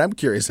 here's what I'm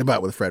curious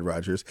about with Fred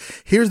Rogers.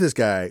 Here's this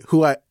guy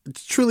who I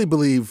truly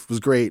believe was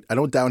great. I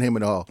don't down him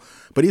at all,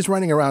 but he's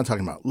running around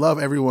talking about love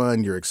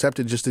everyone, you're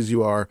accepted just as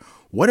you are.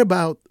 What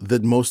about the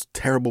most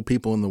terrible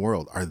people in the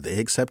world? Are they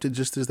accepted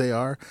just as they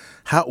are?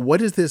 What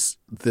does this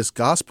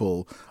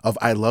gospel of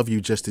I love you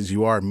just as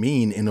you are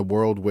mean in a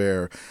world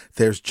where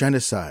there's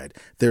genocide,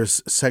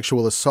 there's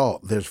sexual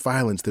assault, there's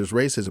violence, there's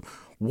racism?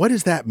 What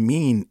does that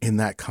mean in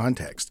that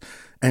context?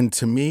 And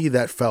to me,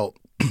 that felt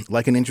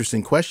like an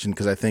interesting question,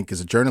 because I think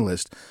as a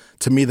journalist,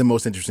 to me, the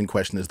most interesting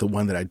question is the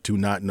one that I do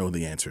not know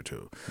the answer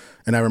to.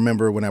 And I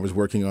remember when I was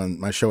working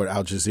on my show at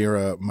Al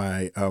Jazeera,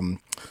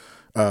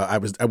 I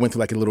went through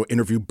like a little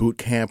interview boot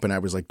camp, and I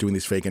was like doing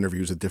these fake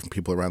interviews with different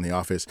people around the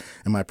office.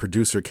 And my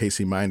producer,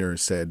 Casey Miner,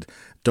 said,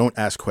 "Don't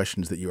ask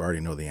questions that you already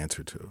know the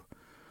answer to."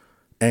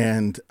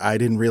 And I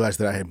didn't realize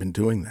that I had been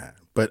doing that,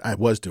 but I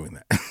was doing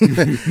that.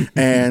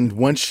 And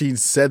once she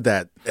said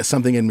that,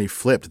 something in me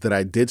flipped that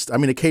I did.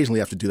 Occasionally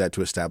you have to do that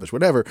to establish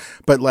whatever,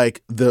 but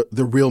like the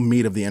real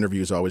meat of the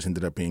interviews always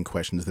ended up being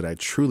questions that I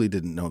truly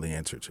didn't know the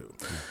answer to.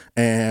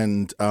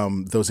 And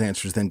those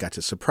answers then got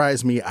to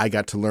surprise me. I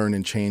got to learn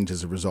and change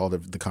as a result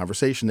of the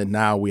conversation. And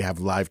now we have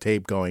live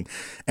tape going.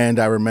 And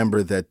I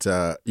remember that,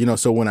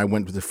 so when I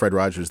went to Fred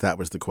Rogers, that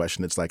was the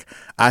question. It's like,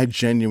 I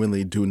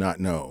genuinely do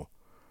not know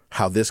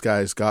how this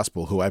guy's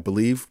gospel, who I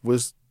believe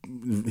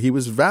he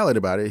was valid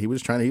about it, he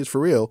was for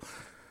real.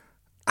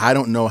 I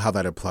don't know how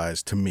that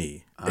applies to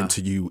me and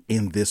to you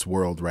in this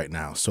world right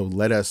now. So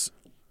let us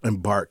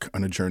embark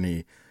on a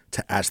journey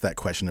to ask that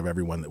question of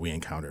everyone that we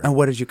encounter. And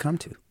what did you come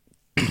to?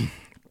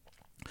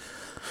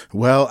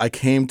 Well, I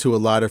came to a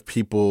lot of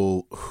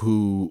people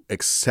who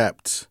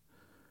accept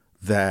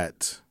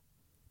that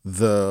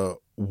the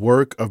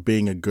work of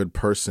being a good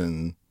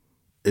person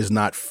is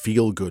not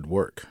feel-good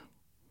work.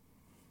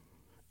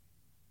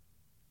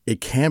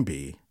 It can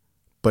be,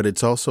 but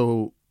it's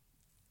also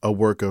a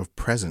work of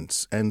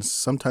presence and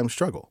sometimes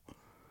struggle.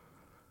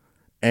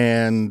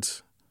 And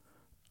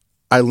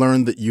I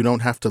learned that you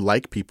don't have to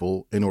like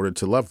people in order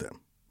to love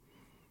them.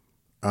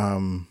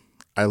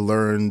 I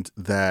learned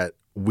that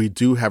we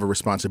do have a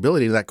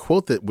responsibility. That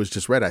quote that was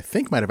just read, I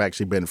think might have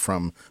actually been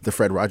from the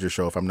Fred Rogers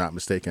Show, if I'm not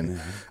mistaken.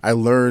 Mm-hmm. I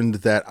learned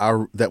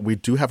that we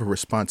do have a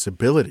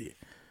responsibility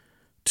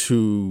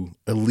to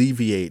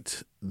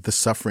alleviate the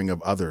suffering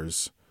of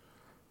others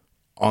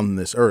on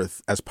this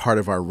earth as part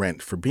of our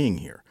rent for being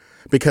here.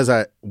 Because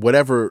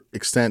whatever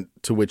extent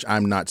to which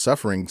I'm not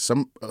suffering,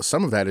 some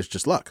of that is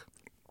just luck.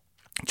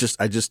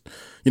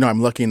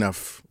 I'm lucky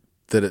enough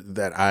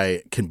that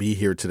I can be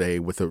here today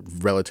with a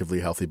relatively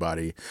healthy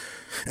body,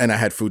 and I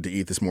had food to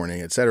eat this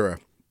morning, et cetera.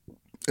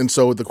 And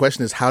so the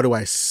question is, what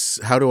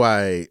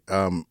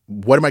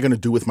am I going to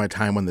do with my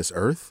time on this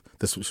earth?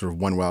 This sort of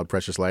one wild,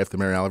 precious life, the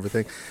Mary Oliver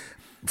thing.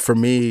 For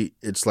me,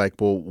 it's like,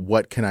 well,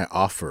 what can I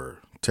offer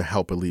to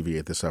help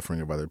alleviate the suffering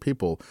of other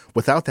people?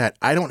 Without that,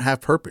 I don't have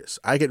purpose.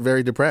 I get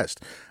very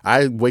depressed.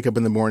 I wake up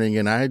in the morning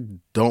and I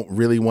don't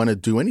really want to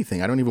do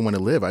anything. I don't even want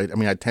to live. I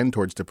tend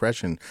towards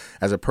depression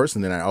as a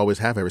person, and I always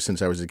have ever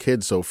since I was a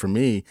kid. So for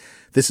me,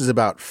 this is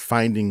about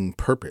finding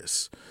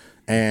purpose.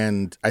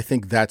 And I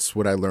think that's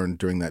what I learned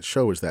during that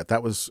show, is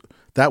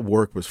that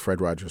work was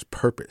Fred Rogers'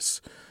 purpose.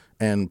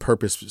 And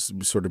purpose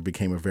sort of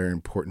became a very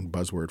important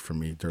buzzword for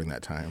me during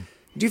that time.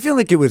 Do you feel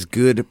like it was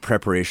good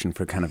preparation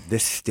for kind of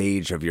this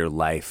stage of your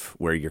life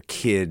where your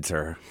kids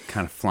are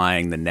kind of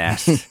flying the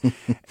nest?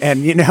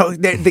 And,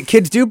 the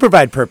kids do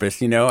provide purpose,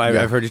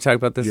 I've heard you talk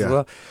about this as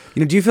well.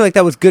 Do you feel like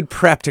that was good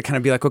prep to kind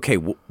of be like, okay,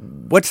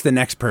 what's the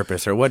next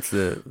purpose, or what's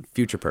the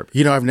future purpose?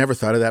 I've never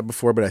thought of that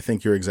before, but I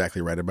think you're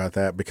exactly right about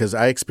that, because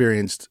I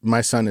experienced,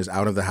 my son is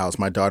out of the house.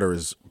 My daughter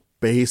is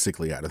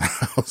basically out of the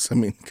house.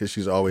 Because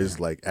she's always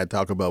like at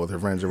Taco Bell with her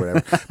friends or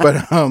whatever.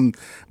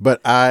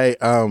 But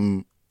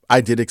I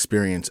did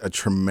experience a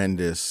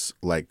tremendous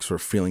sort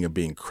of feeling of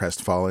being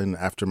crestfallen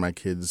after my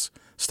kids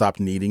stopped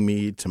needing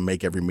me to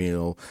make every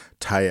meal,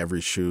 tie every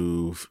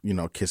shoe,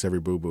 kiss every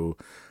boo-boo.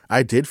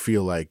 I did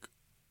feel like,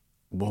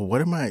 well,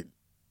 what am I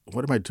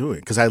doing?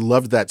 Because I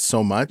loved that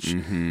so much.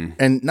 Mm-hmm.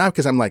 And not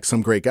because I'm like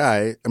some great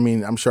guy.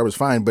 I'm sure I was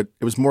fine, but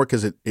it was more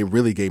because it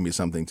really gave me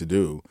something to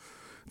do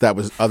that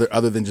was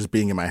other than just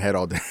being in my head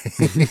all day.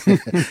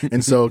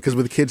 And so, because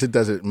with kids, it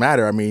doesn't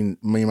matter. Me and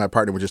my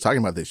partner were just talking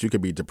about this. You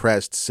could be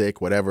depressed, sick,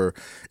 whatever.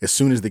 As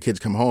soon as the kids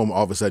come home,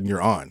 all of a sudden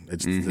you're on.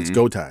 It's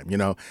go time,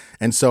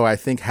 And so I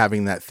think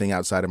having that thing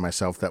outside of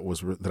myself that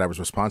I was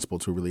responsible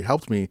to really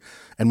helped me.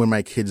 And when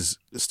my kids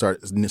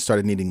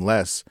started needing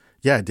less,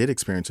 I did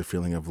experience a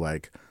feeling of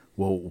like,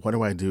 well, what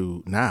do I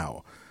do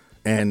now?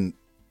 And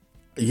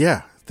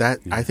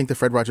I think the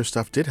Fred Rogers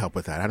stuff did help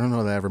with that. I don't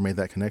know that I ever made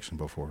that connection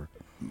before.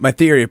 My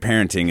theory of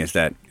parenting is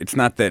that it's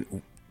not that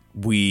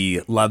we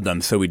love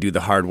them so we do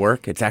the hard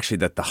work. It's actually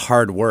that the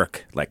hard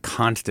work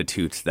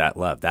constitutes that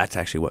love. That's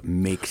actually what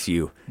makes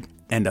you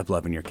end up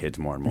loving your kids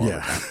more and more.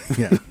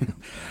 Yeah.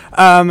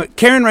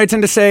 Karen writes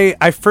in to say,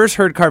 I first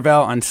heard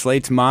Carvel on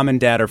Slate's Mom and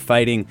Dad Are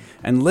Fighting,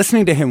 and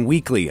listening to him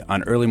weekly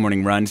on early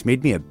morning runs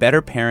made me a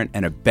better parent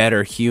and a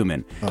better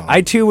human. Oh.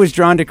 I too was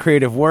drawn to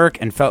creative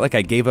work and felt like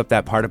I gave up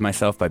that part of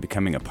myself by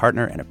becoming a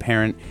partner and a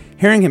parent.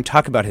 Hearing him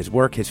talk about his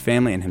work, his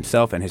family, and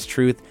himself and his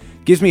truth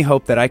gives me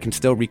hope that I can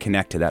still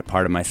reconnect to that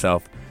part of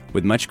myself.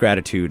 With much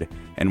gratitude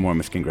and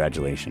warmest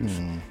congratulations.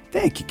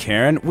 Thank you,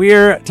 Karen.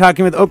 We're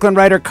talking with Oakland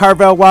writer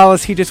Carvel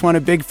Wallace. He just won a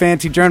big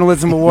fancy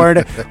journalism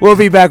award. We'll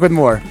be back with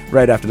more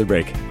right after the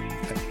break.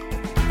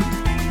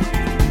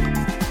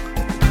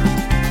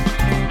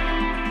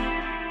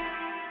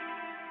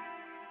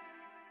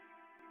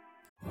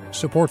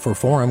 Support for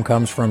Forum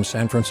comes from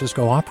San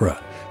Francisco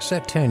Opera.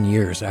 Set 10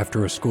 years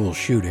after a school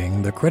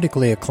shooting, the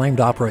critically acclaimed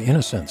opera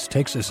Innocence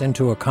takes us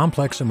into a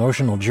complex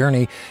emotional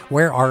journey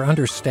where our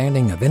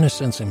understanding of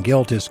innocence and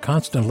guilt is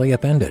constantly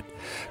upended.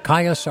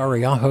 Kaya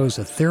Sariaho's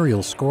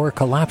ethereal score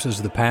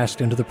collapses the past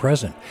into the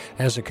present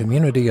as a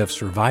community of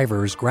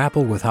survivors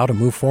grapple with how to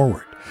move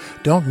forward.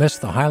 Don't miss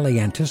the highly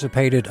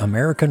anticipated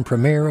American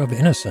premiere of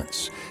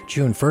Innocence,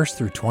 June 1st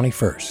through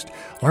 21st.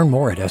 Learn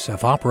more at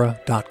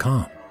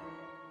sfopera.com.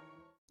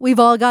 We've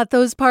all got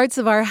those parts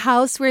of our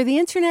house where the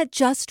internet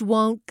just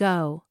won't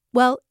go.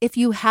 Well, if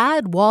you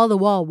had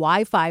wall-to-wall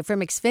Wi-Fi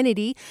from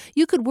Xfinity,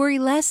 you could worry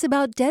less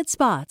about dead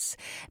spots.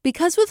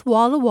 Because with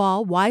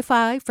wall-to-wall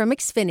Wi-Fi from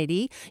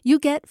Xfinity, you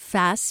get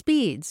fast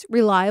speeds,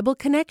 reliable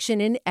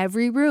connection in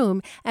every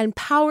room, and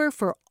power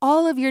for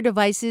all of your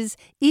devices,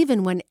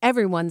 even when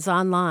everyone's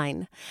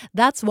online.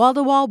 That's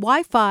wall-to-wall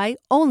Wi-Fi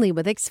only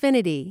with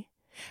Xfinity.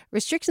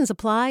 Restrictions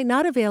apply,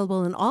 not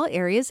available in all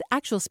areas.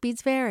 Actual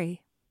speeds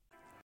vary.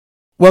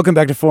 Welcome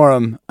back to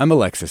Forum. I'm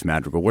Alexis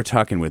Madrigal. We're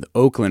talking with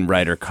Oakland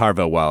writer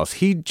Carvel Wallace.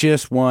 He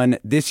just won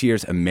this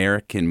year's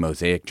American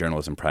Mosaic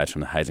Journalism Prize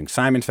from the Heising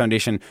Simons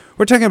Foundation.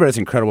 We're talking about his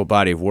incredible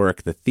body of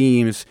work, the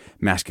themes,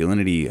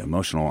 masculinity,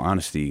 emotional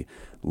honesty,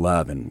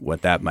 love, and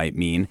what that might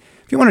mean.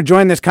 If you want to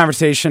join this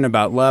conversation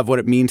about love, what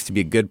it means to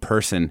be a good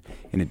person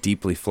in a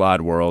deeply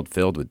flawed world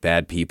filled with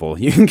bad people,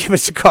 you can give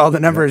us a call. The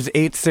number is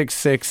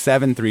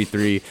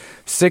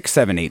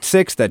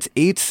 866-733-6786. That's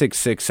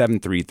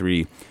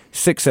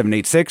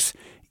 866-733-6786.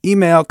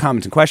 Email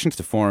comments and questions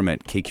to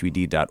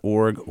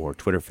forum@kqed.org or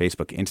Twitter,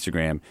 Facebook,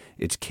 Instagram.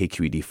 It's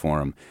KQED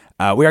Forum.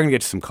 We are going to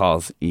get to some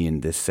calls in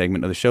this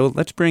segment of the show.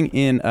 Let's bring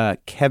in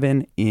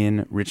Kevin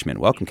in Richmond.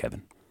 Welcome,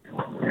 Kevin.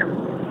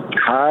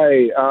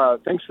 Hi.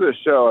 Thanks for the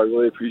show. I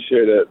really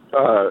appreciate it.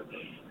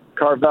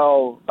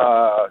 Carvel,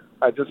 I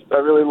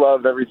really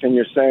love everything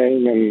you're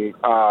saying, and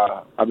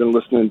I've been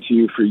listening to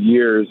you for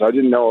years. I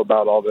didn't know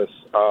about all this.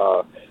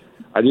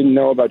 I didn't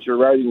know about your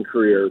writing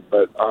career,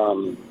 but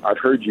I've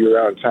heard you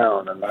around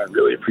town, and I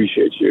really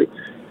appreciate you.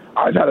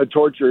 I've had a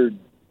tortured,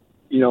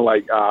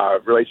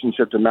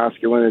 relationship to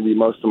masculinity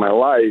most of my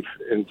life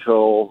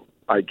until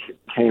I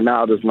came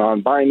out as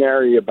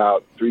non-binary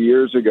about 3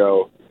 years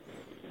ago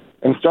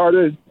and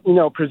started,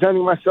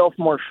 presenting myself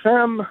more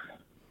femme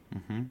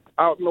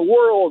out in the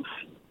world.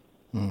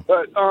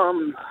 But,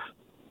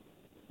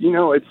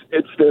 it's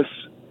this...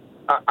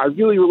 I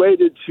really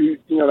related to,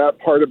 that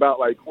part about,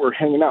 we're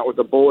hanging out with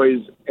the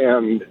boys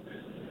and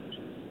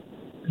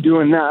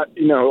doing that,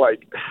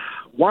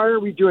 why are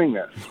we doing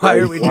this? Why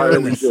are we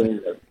doing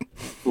this?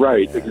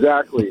 Right, yeah.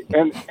 Exactly.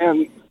 And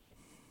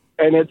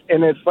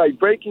it's like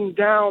breaking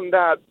down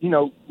that,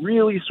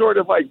 really sort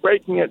of like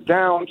breaking it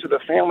down to the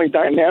family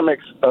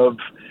dynamics of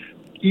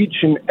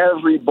each and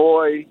every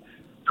boy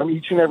from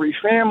each and every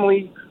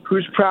family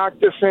who's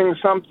practicing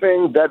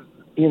something that,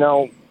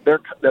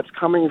 that's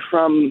coming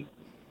from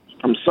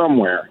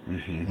somewhere.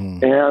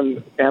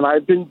 And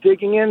I've been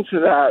digging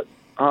into that.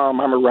 I'm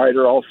a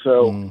writer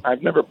also.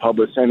 I've never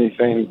published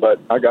anything,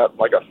 but I got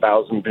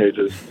 1,000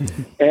 pages.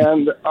 I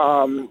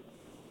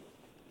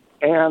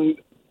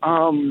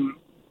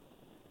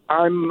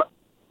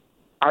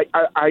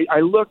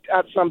looked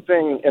at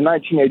something in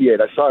 1988.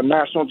 I saw a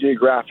National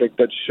Geographic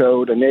that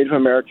showed a Native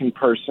American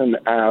person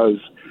as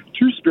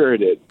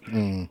two-spirited.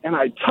 And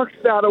I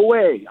tucked that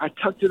away. I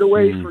tucked it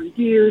away for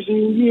years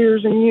and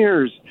years and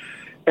years.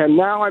 And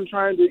now I'm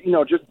trying to,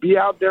 just be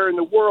out there in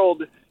the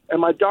world. And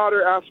my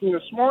daughter asked me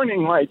this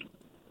morning, why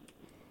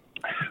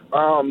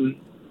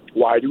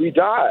do we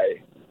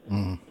die?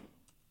 And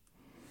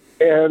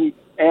in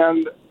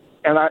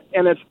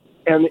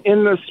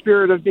the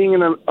spirit of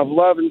being of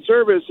love and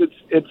service,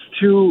 it's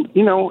to,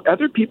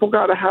 other people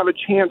got to have a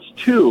chance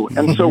too.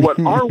 And so what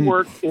our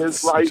work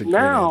is right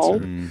now,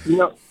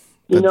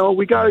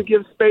 we got to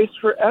give space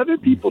for other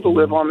people to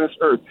live on this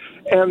earth.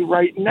 And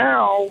right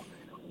now,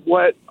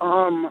 what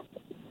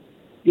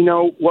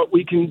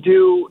we can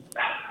do,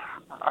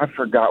 I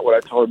forgot what I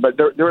told her, but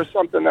there was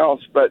something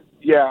else. But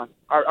yeah,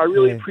 I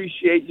really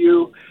appreciate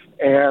you,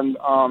 and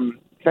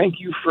thank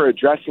you for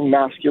addressing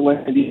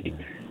masculinity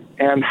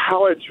and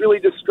how it's really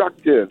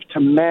destructive to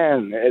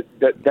men,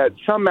 that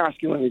some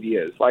masculinity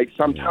is, like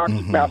some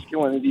toxic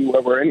masculinity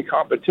where we're in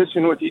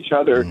competition with each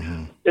other.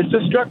 It's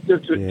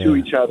destructive to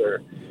each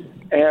other.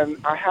 And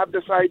I have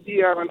this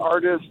idea, I'm an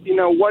artist,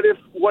 what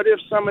if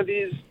some of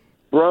these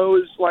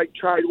bros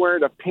tried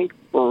wearing a pink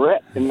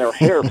beret in their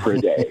hair for a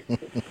day?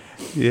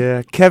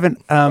 Yeah, Kevin,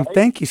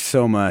 thank you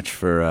so much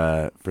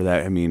for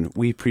that. I mean,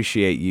 we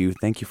appreciate you.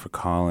 Thank you for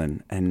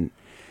calling. And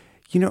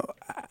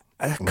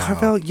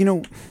Carvel,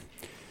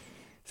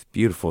 it's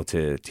beautiful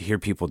to hear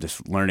people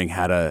just learning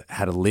how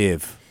to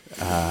live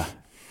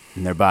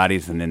in their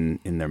bodies and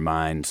in their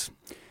minds.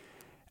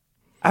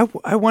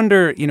 I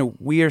wonder,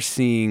 we are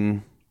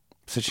seeing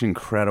such an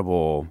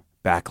incredible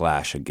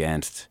backlash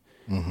against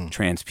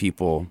trans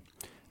people,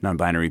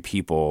 non-binary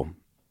people,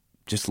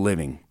 just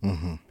living.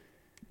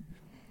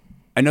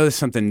 I know there's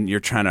something you're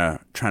trying to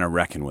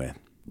reckon with.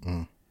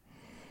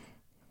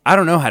 I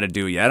don't know how to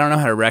do it yet. I don't know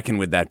how to reckon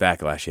with that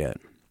backlash yet.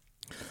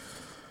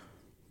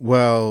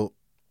 Well,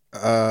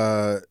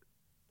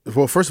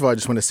 first of all, I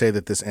just want to say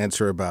that this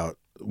answer about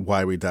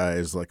why we die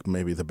is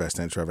maybe the best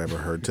answer I've ever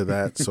heard to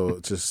that. So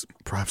just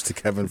props to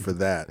Kevin for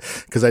that,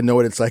 because I know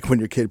what it's like when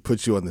your kid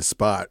puts you on the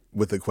spot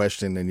with a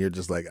question and you're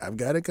just like, I've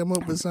got to come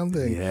up with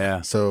something.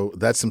 Yeah. So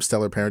that's some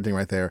stellar parenting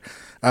right there.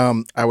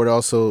 I would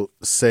also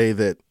say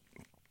that,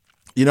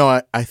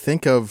 I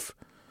think of,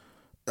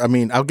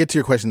 I'll get to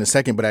your question in a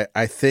second, but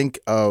I think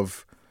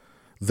of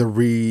the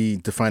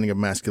redefining of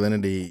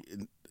masculinity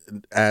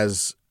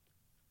as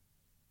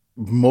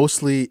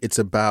mostly it's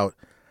about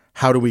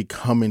how do we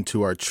come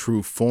into our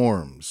true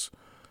forms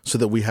so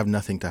that we have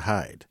nothing to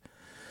hide.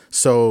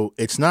 So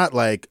it's not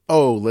like,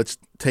 oh, let's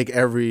take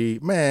every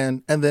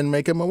man and then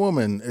make him a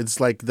woman. It's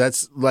like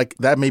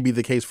that may be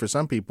the case for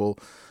some people,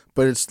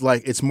 but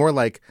it's more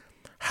like,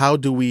 how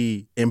do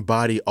we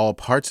embody all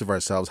parts of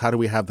ourselves? How do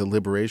we have the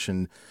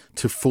liberation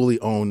to fully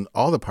own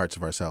all the parts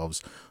of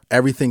ourselves,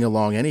 everything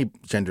along any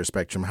gender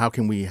spectrum? How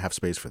can we have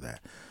space for that?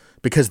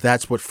 Because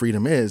that's what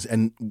freedom is,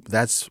 and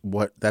that's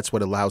what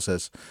allows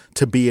us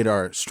to be at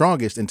our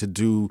strongest and to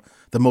do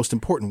the most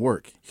important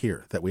work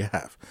here that we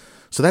have.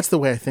 So that's the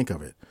way I think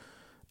of it.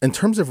 In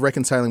terms of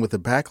reconciling with the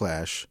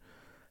backlash,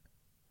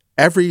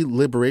 every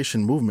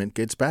liberation movement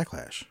gets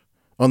backlash.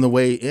 On the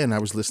way in, I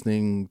was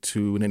listening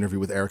to an interview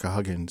with Erica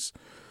Huggins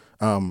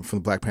from the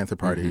Black Panther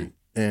Party,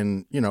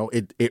 and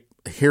it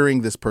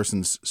hearing this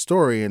person's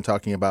story and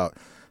talking about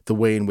the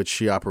way in which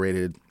she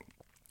operated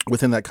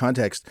within that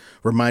context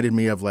reminded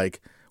me of, like,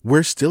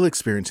 we're still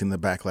experiencing the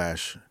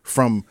backlash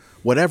from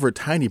whatever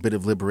tiny bit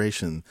of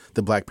liberation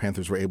the Black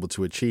Panthers were able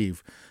to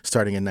achieve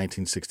starting in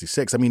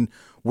 1966. I mean,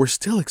 we're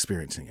still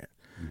experiencing it.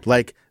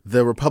 Like,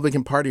 the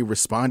Republican Party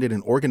responded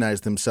and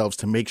organized themselves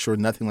to make sure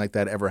nothing like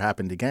that ever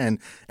happened again,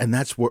 and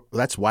that's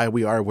why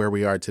we are where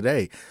we are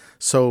today.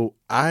 So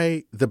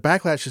the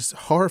backlash is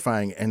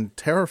horrifying and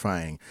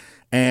terrifying,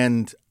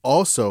 and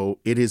also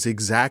it is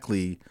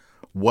exactly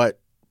what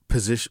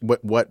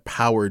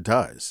power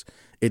does.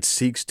 It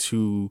seeks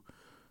to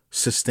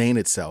sustain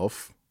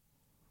itself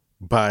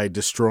by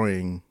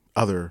destroying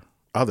other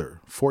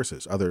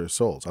forces, other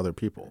souls, other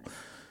people.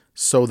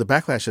 So the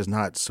backlash is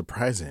not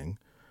surprising.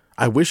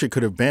 I wish it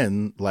could have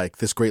been like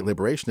this great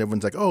liberation.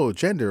 Everyone's like, oh,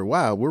 gender,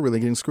 wow, we're really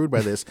getting screwed by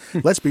this.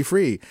 Let's be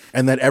free.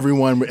 And then it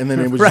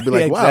would just be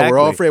like, wow, we're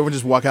all free. Everyone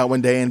just walk out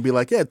one day and be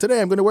like, yeah,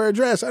 today I'm going to wear a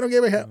dress. I don't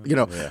give a hell,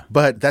 Yeah.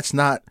 But that's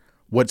not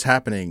what's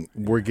happening.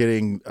 We're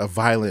getting a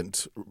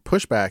violent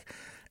pushback,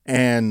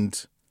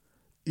 and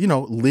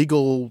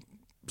legal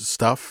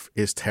stuff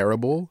is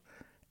terrible.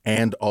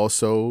 And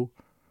also,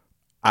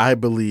 I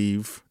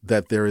believe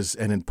that there is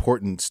an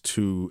importance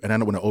to, and I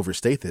don't want to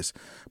overstate this,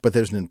 but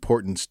there's an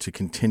importance to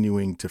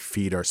continuing to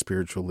feed our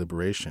spiritual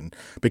liberation,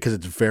 because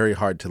it's very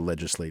hard to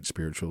legislate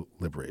spiritual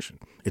liberation.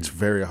 It's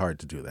very hard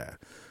to do that.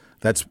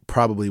 That's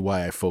probably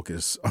why I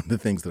focus on the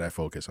things that I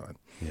focus on.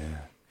 Yeah.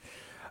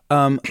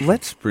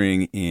 Let's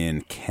bring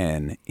in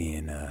Ken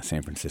in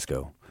San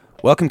Francisco.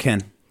 Welcome,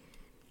 Ken.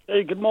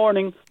 Hey, good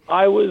morning.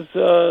 I was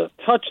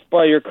touched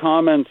by your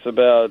comments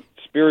about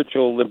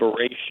spiritual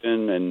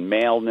liberation and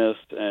maleness,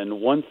 and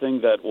one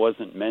thing that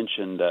wasn't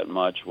mentioned that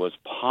much was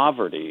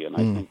poverty, and I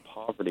think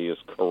poverty is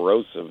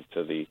corrosive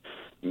to the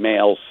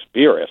male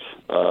spirit.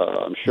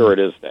 I'm sure it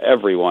is to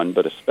everyone,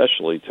 but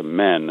especially to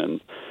men.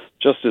 And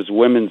just as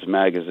women's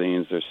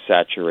magazines are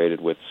saturated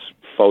with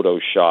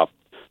Photoshop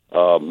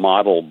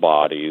model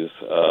bodies,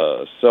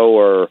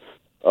 so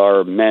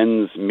are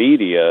men's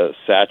media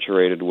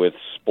saturated with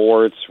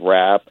sports,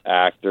 rap,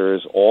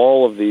 actors,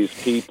 all of these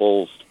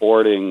people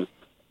sporting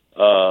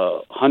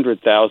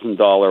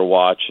 $100,000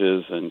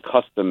 watches and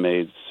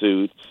custom-made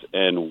suits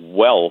and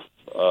wealth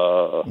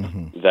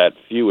that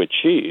few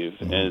achieve.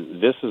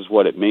 And this is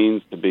what it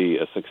means to be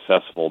a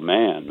successful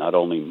man, not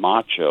only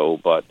macho,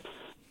 but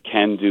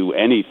can do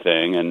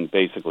anything and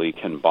basically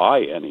can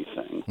buy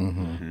anything.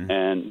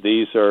 And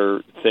these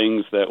are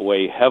things that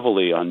weigh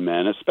heavily on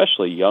men,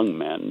 especially young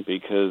men,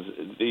 because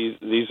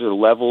these are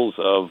levels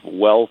of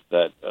wealth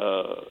that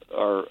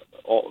are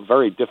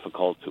very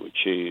difficult to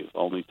achieve,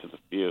 only to the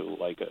few,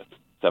 like a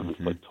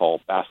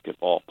 7-foot-tall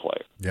basketball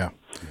player. Yeah.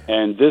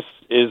 And this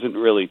isn't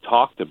really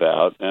talked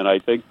about, and I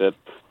think that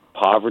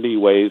poverty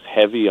weighs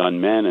heavy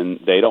on men, and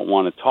they don't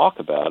want to talk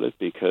about it,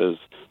 because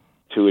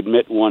to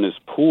admit one is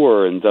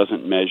poor and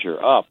doesn't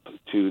measure up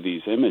to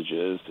these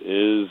images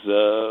is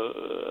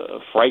a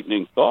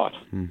frightening thought.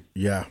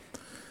 Yeah.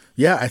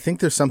 Yeah, I think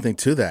there's something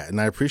to that,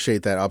 and I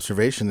appreciate that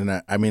observation.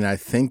 And I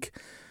think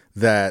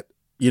that,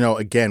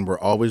 again, we're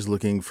always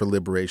looking for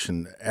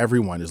liberation.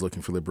 Everyone is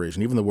looking for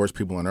liberation. Even the worst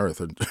people on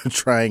earth are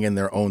trying in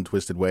their own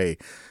twisted way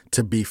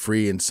to be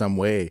free in some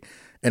way.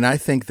 And I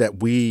think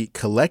that we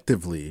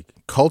collectively,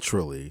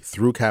 culturally,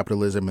 through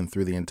capitalism and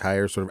through the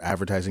entire sort of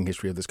advertising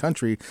history of this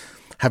country,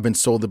 have been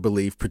sold the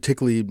belief,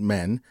 particularly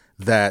men,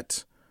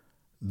 that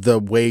the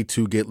way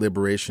to get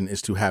liberation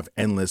is to have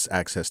endless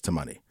access to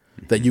money.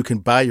 That you can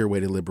buy your way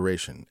to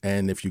liberation.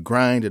 And if you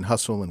grind and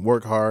hustle and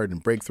work hard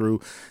and break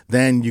through,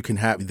 then you can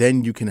have,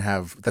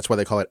 that's why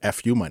they call it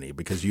FU money,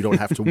 because you don't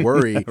have to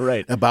worry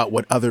about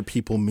what other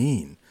people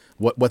mean,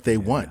 what they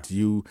want.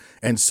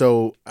 And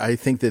so I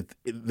think that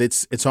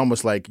it's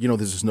almost like, there's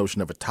this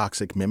notion of a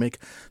toxic mimic,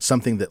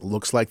 something that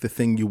looks like the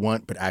thing you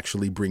want, but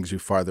actually brings you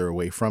farther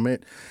away from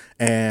it.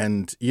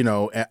 And,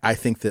 I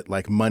think that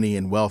like money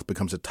and wealth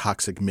becomes a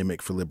toxic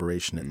mimic for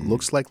liberation. It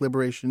looks like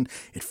liberation.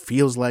 It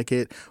feels like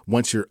it.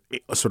 Once you're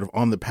sort of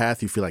on the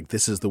path, you feel like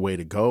this is the way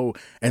to go.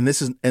 And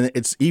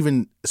it's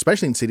even,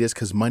 especially insidious,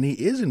 because money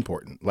is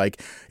important.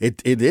 Like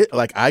it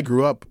like I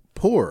grew up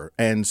poor.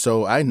 And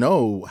so I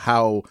know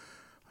how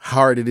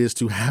hard it is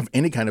to have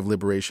any kind of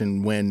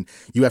liberation when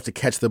you have to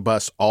catch the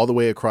bus all the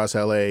way across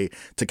LA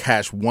to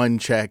cash one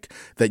check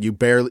that you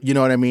barely, you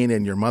know what I mean?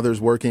 And your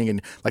mother's working.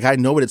 And like, I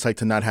know what it's like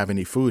to not have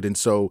any food. And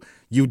so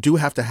you do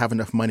have to have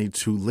enough money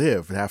to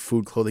live, to have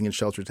food, clothing, and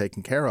shelter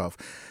taken care of.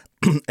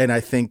 And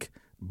I think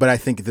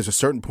there's a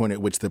certain point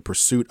at which the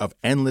pursuit of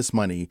endless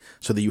money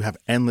so that you have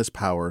endless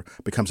power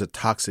becomes a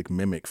toxic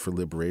mimic for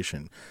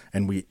liberation.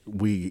 And we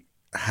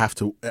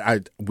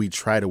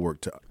try to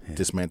work to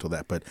dismantle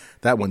that, but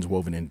that one's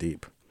woven in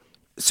deep.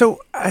 So,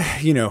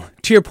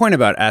 to your point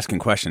about asking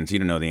questions you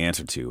don't know the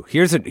answer to,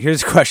 here's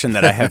a question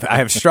that I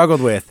have struggled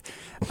with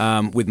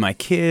my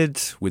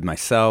kids, with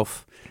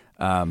myself.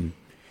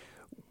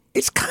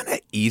 It's kind of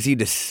easy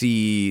to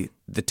see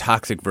the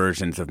toxic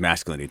versions of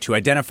masculinity, to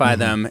identify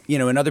them,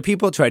 in other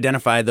people, to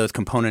identify those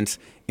components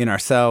in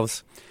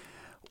ourselves.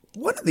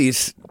 One of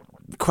these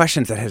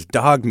questions that has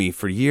dogged me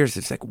for years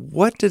is like,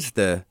 what is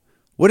the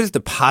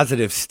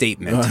positive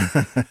statement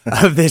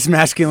of this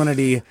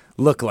masculinity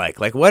look like?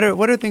 Like, what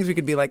are things we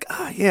could be like,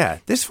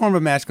 this form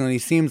of masculinity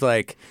seems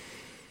like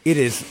it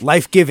is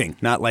life-giving,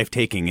 not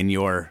life-taking in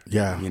your,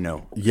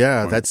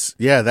 that's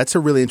a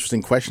really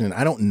interesting question. And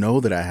I don't know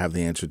that I have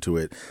the answer to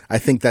it. I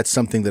think that's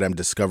something that I'm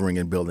discovering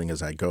and building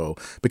as I go,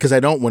 because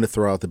I don't want to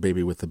throw out the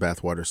baby with the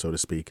bathwater, so to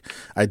speak.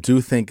 I do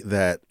think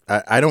that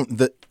I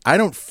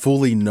don't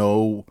fully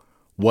know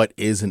what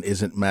is and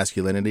isn't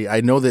masculinity. I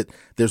know that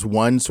there's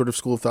one sort of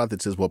school of thought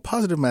that says, well,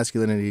 positive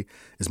masculinity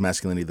is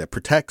masculinity that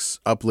protects,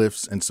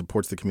 uplifts, and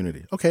supports the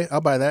community. Okay,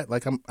 I'll buy that.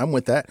 Like, I'm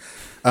with that.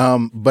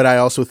 But I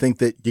also think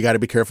that you got to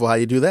be careful how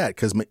you do that,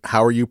 because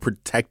how are you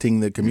protecting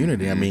the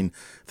community? I mean,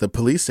 the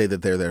police say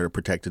that they're there to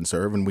protect and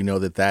serve, and we know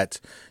that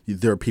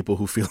there are people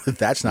who feel that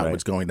that's not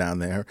what's going down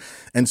there.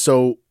 And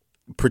so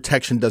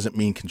protection doesn't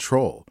mean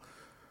control.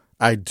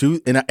 I do,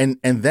 and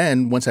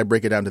then once I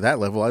break it down to that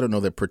level, I don't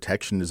know that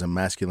protection is a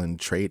masculine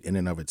trait in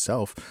and of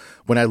itself.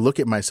 When I look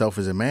at myself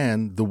as a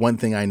man, the one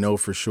thing I know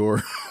for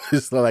sure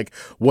is like,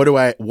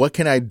 what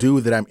can I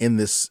do that I'm in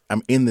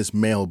this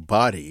male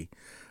body?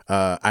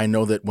 I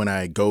know that when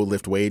I go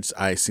lift weights,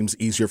 it seems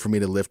easier for me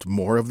to lift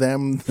more of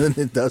them than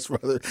it does for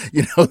other,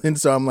 and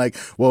so I'm like,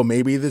 well,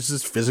 maybe this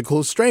is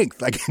physical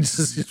strength. Like,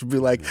 just be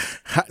like,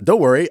 don't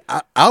worry,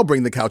 I'll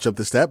bring the couch up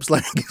the steps.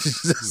 Like,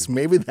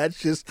 maybe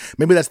that's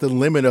the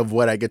limit of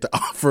what I get to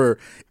offer.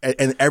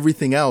 And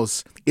everything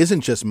else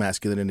isn't just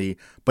masculinity,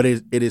 but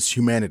it is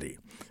humanity.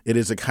 It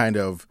is a kind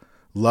of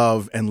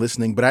love and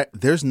listening. But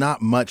there's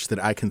not much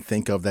that I can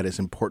think of that is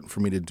important for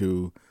me to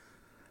do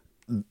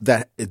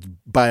that it's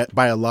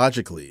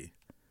biologically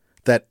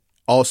that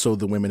also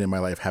the women in my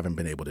life haven't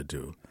been able to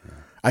do. Yeah.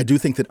 I do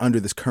think that under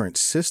this current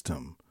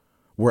system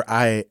where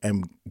I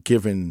am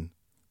given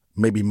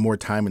maybe more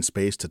time and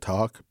space to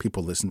talk,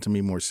 people listen to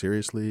me more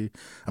seriously,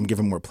 I'm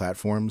given more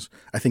platforms.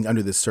 I think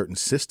under this certain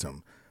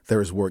system,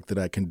 there is work that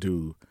I can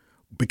do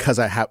because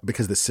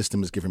the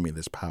system has given me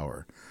this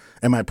power.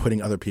 Am I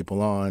putting other people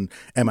on?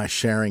 Am I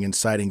sharing and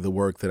citing the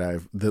work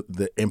that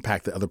the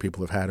impact that other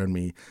people have had on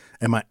me?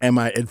 Am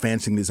I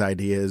advancing these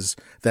ideas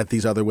that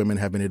these other women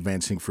have been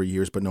advancing for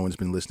years, but no one's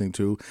been listening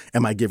to?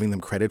 Am I giving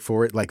them credit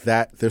for it? Like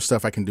that, there's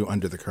stuff I can do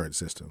under the current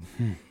system.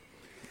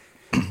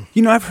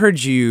 I've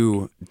heard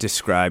you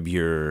describe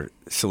your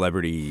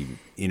celebrity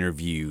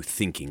interview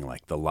thinking,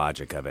 like the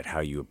logic of it, how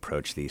you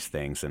approach these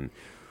things. And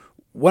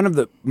one of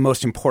the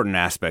most important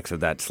aspects of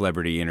that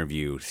celebrity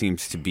interview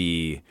seems to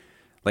be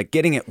like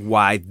getting at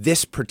why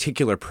this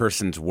particular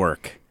person's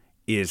work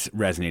is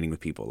resonating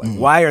with people. Like,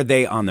 why are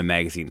they on the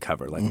magazine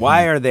cover? Like,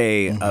 why are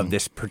they of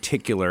this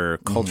particular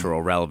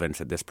cultural relevance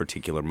at this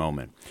particular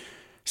moment?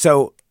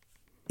 So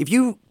if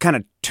you kind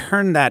of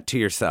turn that to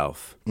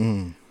yourself,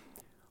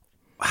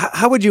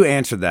 how would you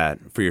answer that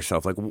for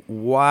yourself? Like,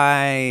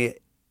 why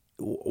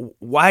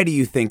do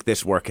you think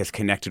this work has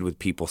connected with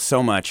people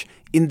so much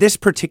in this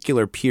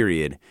particular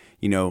period,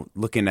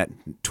 looking at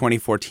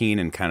 2014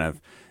 and kind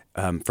of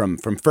from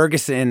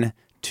Ferguson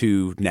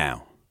to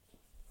now?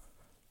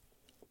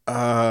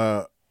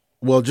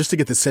 Well, just to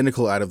get the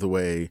cynical out of the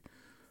way,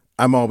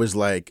 I'm always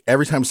like,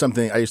 every time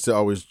something, I used to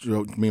always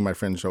joke, me and my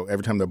friends joke,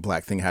 every time the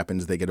black thing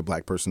happens, they get a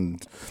black person.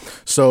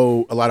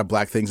 So a lot of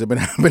black things have been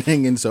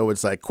happening. And so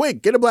it's like,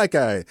 quick, get a black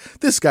guy.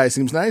 This guy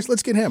seems nice.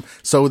 Let's get him.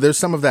 So there's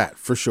some of that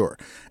for sure.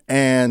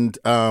 And,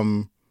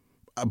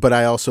 but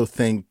I also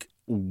think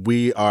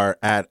we are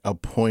at a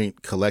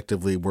point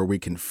collectively where we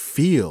can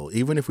feel,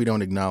 even if we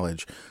don't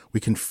acknowledge, we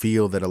can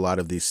feel that a lot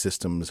of these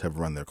systems have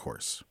run their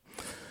course.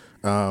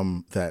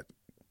 That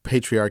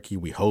patriarchy,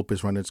 we hope,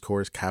 has run its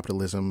course.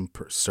 Capitalism,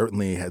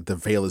 certainly the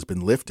veil has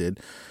been lifted.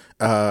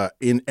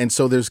 And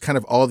so there's kind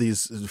of all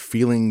these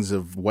feelings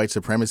of white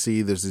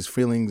supremacy. There's these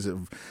feelings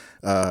of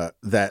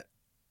that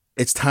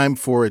it's time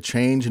for a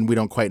change, and we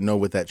don't quite know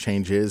what that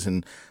change is.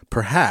 And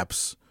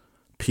perhaps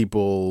the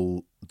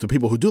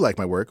people who do like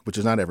my work, which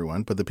is not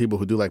everyone, but the people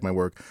who do like my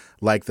work,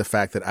 like the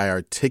fact that I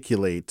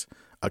articulate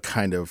a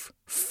kind of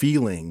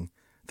feeling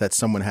that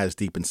someone has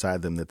deep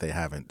inside them that they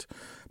haven't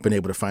been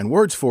able to find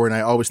words for. And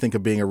I always think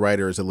of being a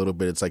writer as a little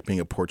bit, it's like being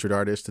a portrait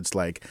artist. It's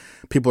like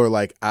people are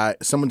like, a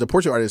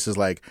portrait artist is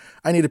like,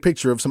 I need a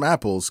picture of some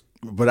apples,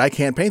 but I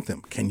can't paint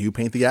them. Can you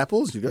paint the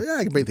apples? You go, yeah,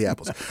 I can paint the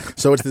apples.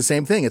 So it's the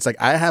same thing. It's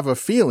like, I have a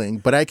feeling,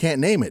 but I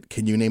can't name it.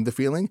 Can you name the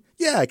feeling?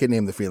 Yeah, I can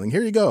name the feeling.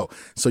 Here you go.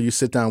 So you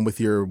sit down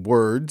with your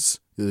words,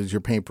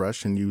 your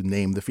paintbrush, and you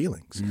name the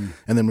feelings.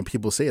 And then when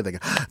people say it, they go,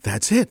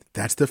 that's it.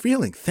 That's the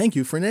feeling. Thank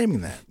you for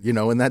naming that.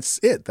 And that's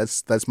it.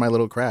 That's my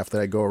little craft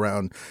that I go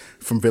around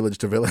from village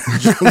to village.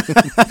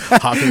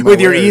 With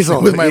your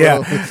easel. With my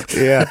little...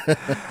 Yeah.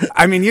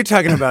 I mean, you're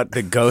talking about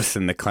the ghosts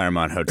in the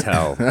Claremont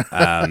Hotel.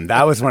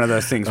 That was one of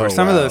those things where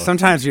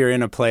sometimes you're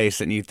in a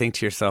place and you think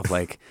to yourself,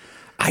 like,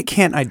 I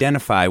can't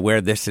identify where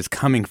this is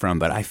coming from,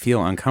 but I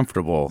feel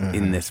uncomfortable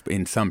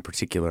in some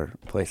particular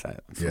place.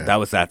 That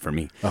was that for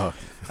me.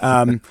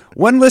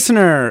 One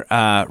listener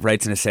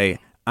writes in to say,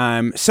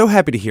 I'm so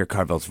happy to hear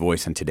Carvel's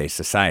voice in today's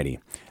society.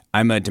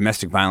 I'm a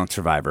domestic violence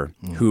survivor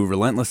who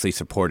relentlessly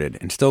supported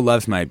and still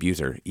loves my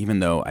abuser, even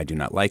though I do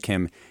not like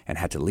him and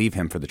had to leave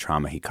him for the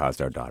trauma he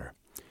caused our daughter.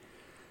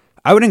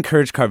 I would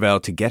encourage Carvel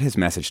to get his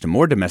message to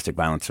more domestic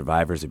violence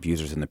survivors,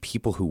 abusers, and the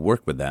people who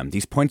work with them.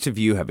 These points of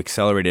view have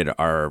accelerated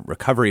our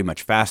recovery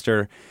much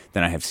faster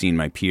than I have seen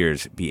my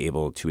peers be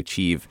able to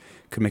achieve.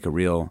 Could make a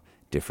real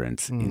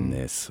difference in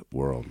this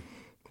world.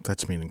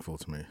 That's meaningful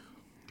to me.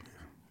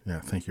 Yeah,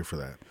 thank you for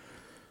that.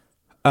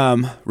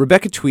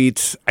 Rebecca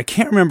tweets, I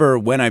can't remember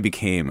when I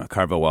became a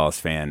Carvel Wallace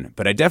fan,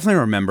 but I definitely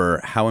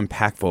remember how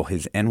impactful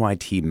his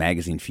NYT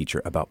magazine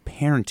feature about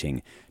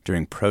parenting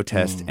during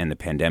protest and the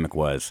pandemic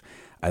was.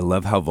 I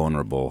love how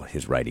vulnerable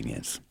his writing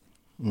is.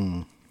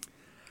 I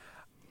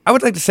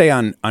would like to say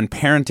on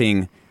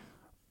parenting,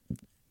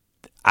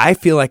 I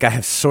feel like I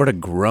have sort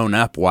of grown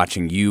up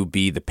watching you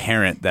be the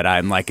parent that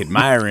I'm like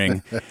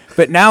admiring.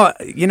 But now,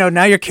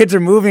 now your kids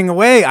are moving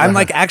away. I'm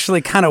like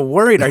actually kind of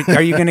worried.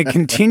 Are you going to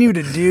continue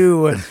to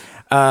do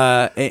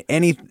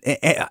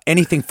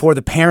anything for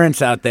the parents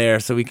out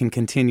there so we can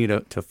continue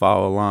to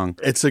follow along?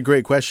 It's a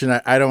great question.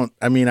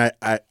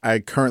 I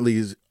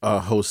currently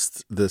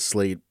host the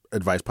Slate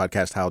Advice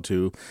podcast, How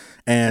To,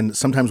 and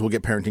sometimes we'll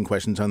get parenting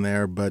questions on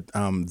there, but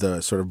the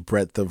sort of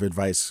breadth of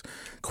advice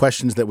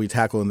questions that we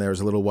tackle in there is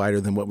a little wider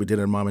than what we did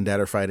on Mom and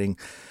Dad Are Fighting.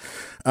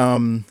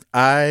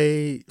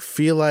 I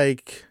feel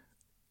like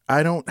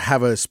I don't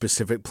have a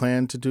specific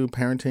plan to do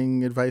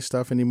parenting advice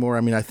stuff anymore.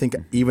 I mean, I think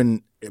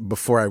even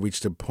before I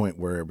reached a point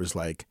where it was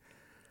like,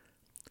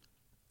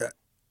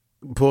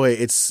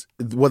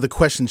 the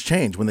questions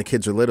change when the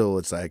kids are little.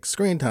 It's like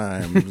screen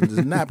time,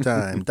 nap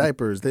time,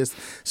 diapers, this.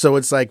 So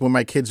it's like when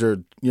my kids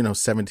are,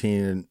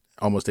 17 and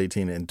almost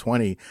 18 and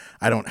 20,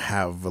 I don't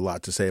have a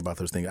lot to say about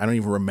those things. I don't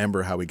even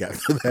remember how we got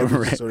to that.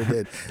 We sort of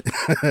did.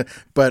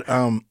 But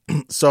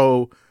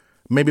so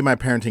maybe my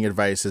parenting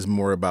advice is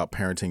more about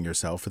parenting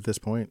yourself at this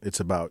point. It's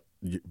about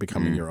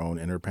becoming your own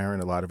inner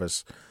parent. A lot of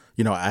us,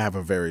 I have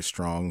a very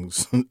strong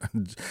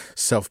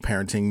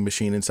self-parenting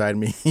machine inside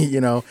me,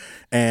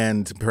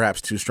 and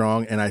perhaps too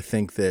strong. And I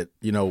think that,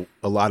 a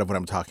lot of what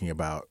I'm talking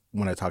about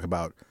when I talk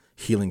about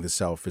healing the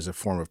self is a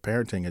form of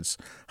parenting. It's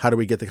how do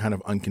we get the kind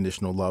of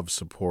unconditional love,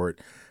 support,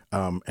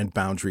 and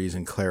boundaries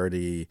and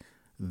clarity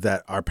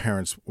that our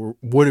parents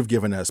would have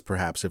given us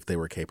perhaps if they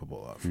were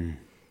capable of.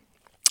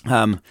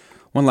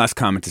 One last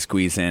comment to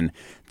squeeze in.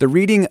 The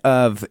reading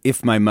of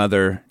If My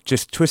Mother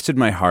just twisted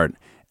my heart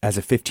as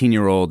a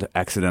 15-year-old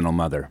accidental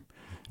mother.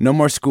 No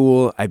more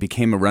school, I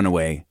became a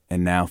runaway,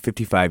 and now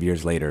 55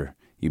 years later,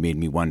 you made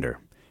me wonder.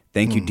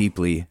 Thank you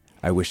deeply.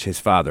 I wish his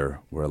father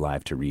were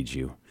alive to read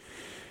you.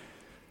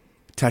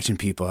 Touching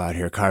people out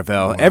here,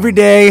 Carvel. Every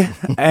day,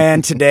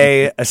 and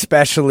today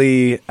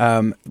especially,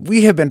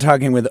 we have been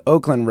talking with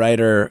Oakland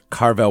writer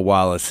Carvel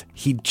Wallace.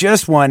 He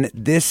just won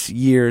this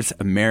year's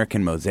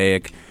American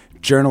Mosaic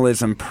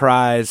Journalism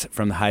Prize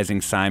from the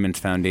Heising Simons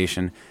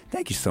Foundation.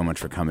 Thank you so much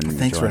for coming.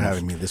 Thanks for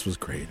having me. This was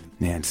great.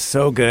 Man,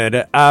 so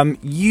good.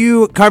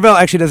 Carvel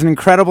actually does an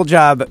incredible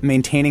job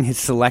maintaining his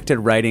selected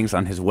writings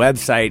on his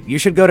website. You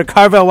should go to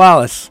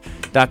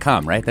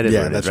carvelwallace.com, right? That is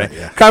what it is, right?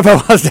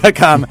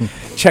 carvelwallace.com.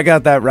 Check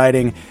out that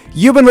writing.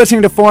 You've been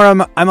listening to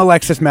Forum. I'm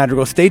Alexis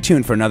Madrigal. Stay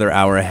tuned for another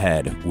hour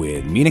ahead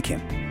with Mina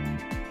Kim.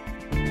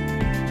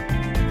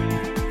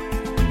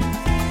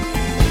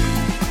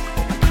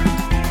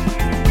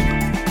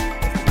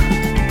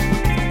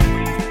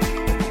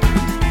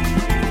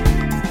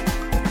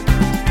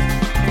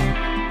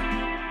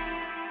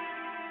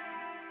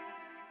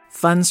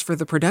 Funds for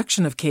the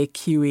production of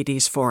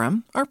KQED's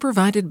Forum are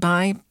provided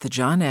by the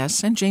John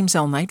S. and James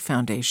L. Knight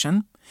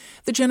Foundation,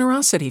 the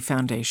Generosity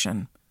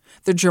Foundation,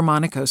 the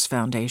Germanicos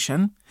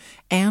Foundation,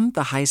 and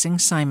the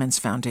Heising Simons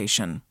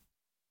Foundation.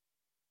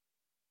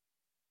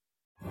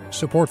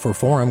 Support for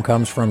Forum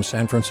comes from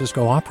San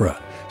Francisco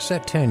Opera.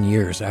 Set 10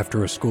 years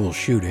after a school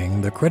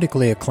shooting, the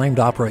critically acclaimed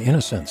opera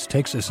Innocence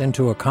takes us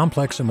into a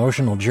complex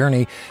emotional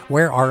journey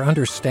where our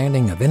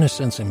understanding of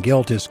innocence and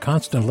guilt is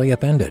constantly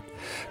upended.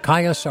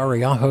 Kaya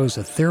Sariaho's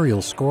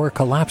ethereal score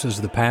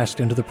collapses the past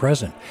into the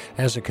present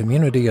as a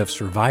community of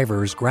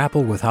survivors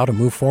grapple with how to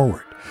move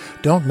forward.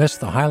 Don't miss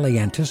the highly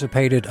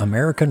anticipated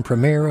American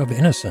premiere of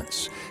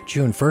Innocence,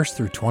 June 1st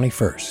through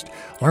 21st.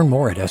 Learn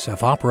more at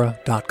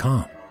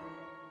sfopera.com.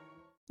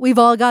 We've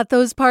all got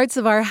those parts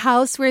of our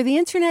house where the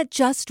internet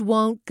just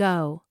won't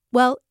go.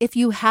 Well, if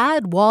you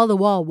had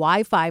wall-to-wall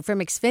Wi-Fi from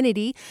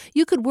Xfinity,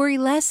 you could worry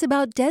less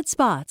about dead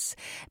spots.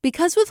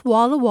 Because with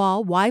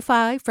wall-to-wall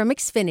Wi-Fi from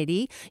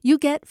Xfinity, you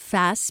get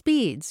fast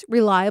speeds,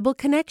 reliable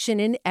connection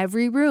in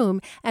every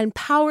room, and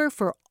power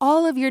for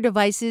all of your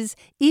devices,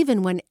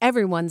 even when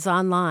everyone's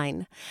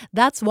online.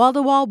 That's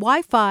wall-to-wall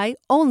Wi-Fi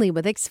only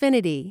with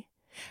Xfinity.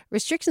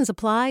 Restrictions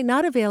apply,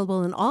 not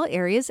available in all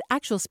areas.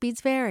 Actual speeds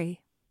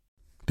vary.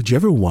 Did you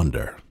ever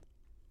wonder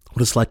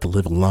what it's like to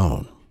live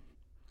alone?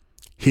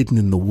 Hidden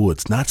in the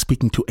woods, not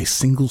speaking to a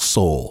single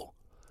soul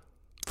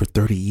for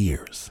 30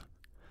 years.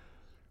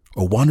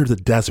 Or wander the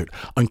desert,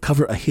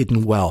 uncover a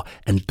hidden well,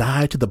 and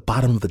dive to the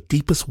bottom of the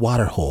deepest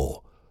water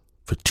hole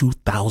for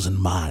 2,000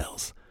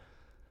 miles.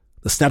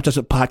 The Snap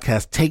Judgment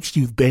Podcast takes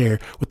you there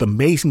with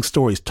amazing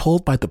stories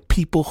told by the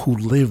people who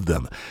live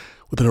them,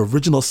 with an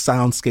original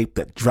soundscape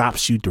that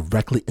drops you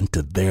directly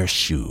into their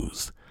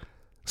shoes.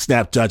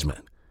 Snap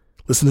Judgment.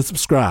 Listen and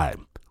subscribe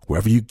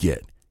wherever you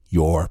get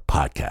your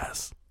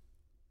podcasts.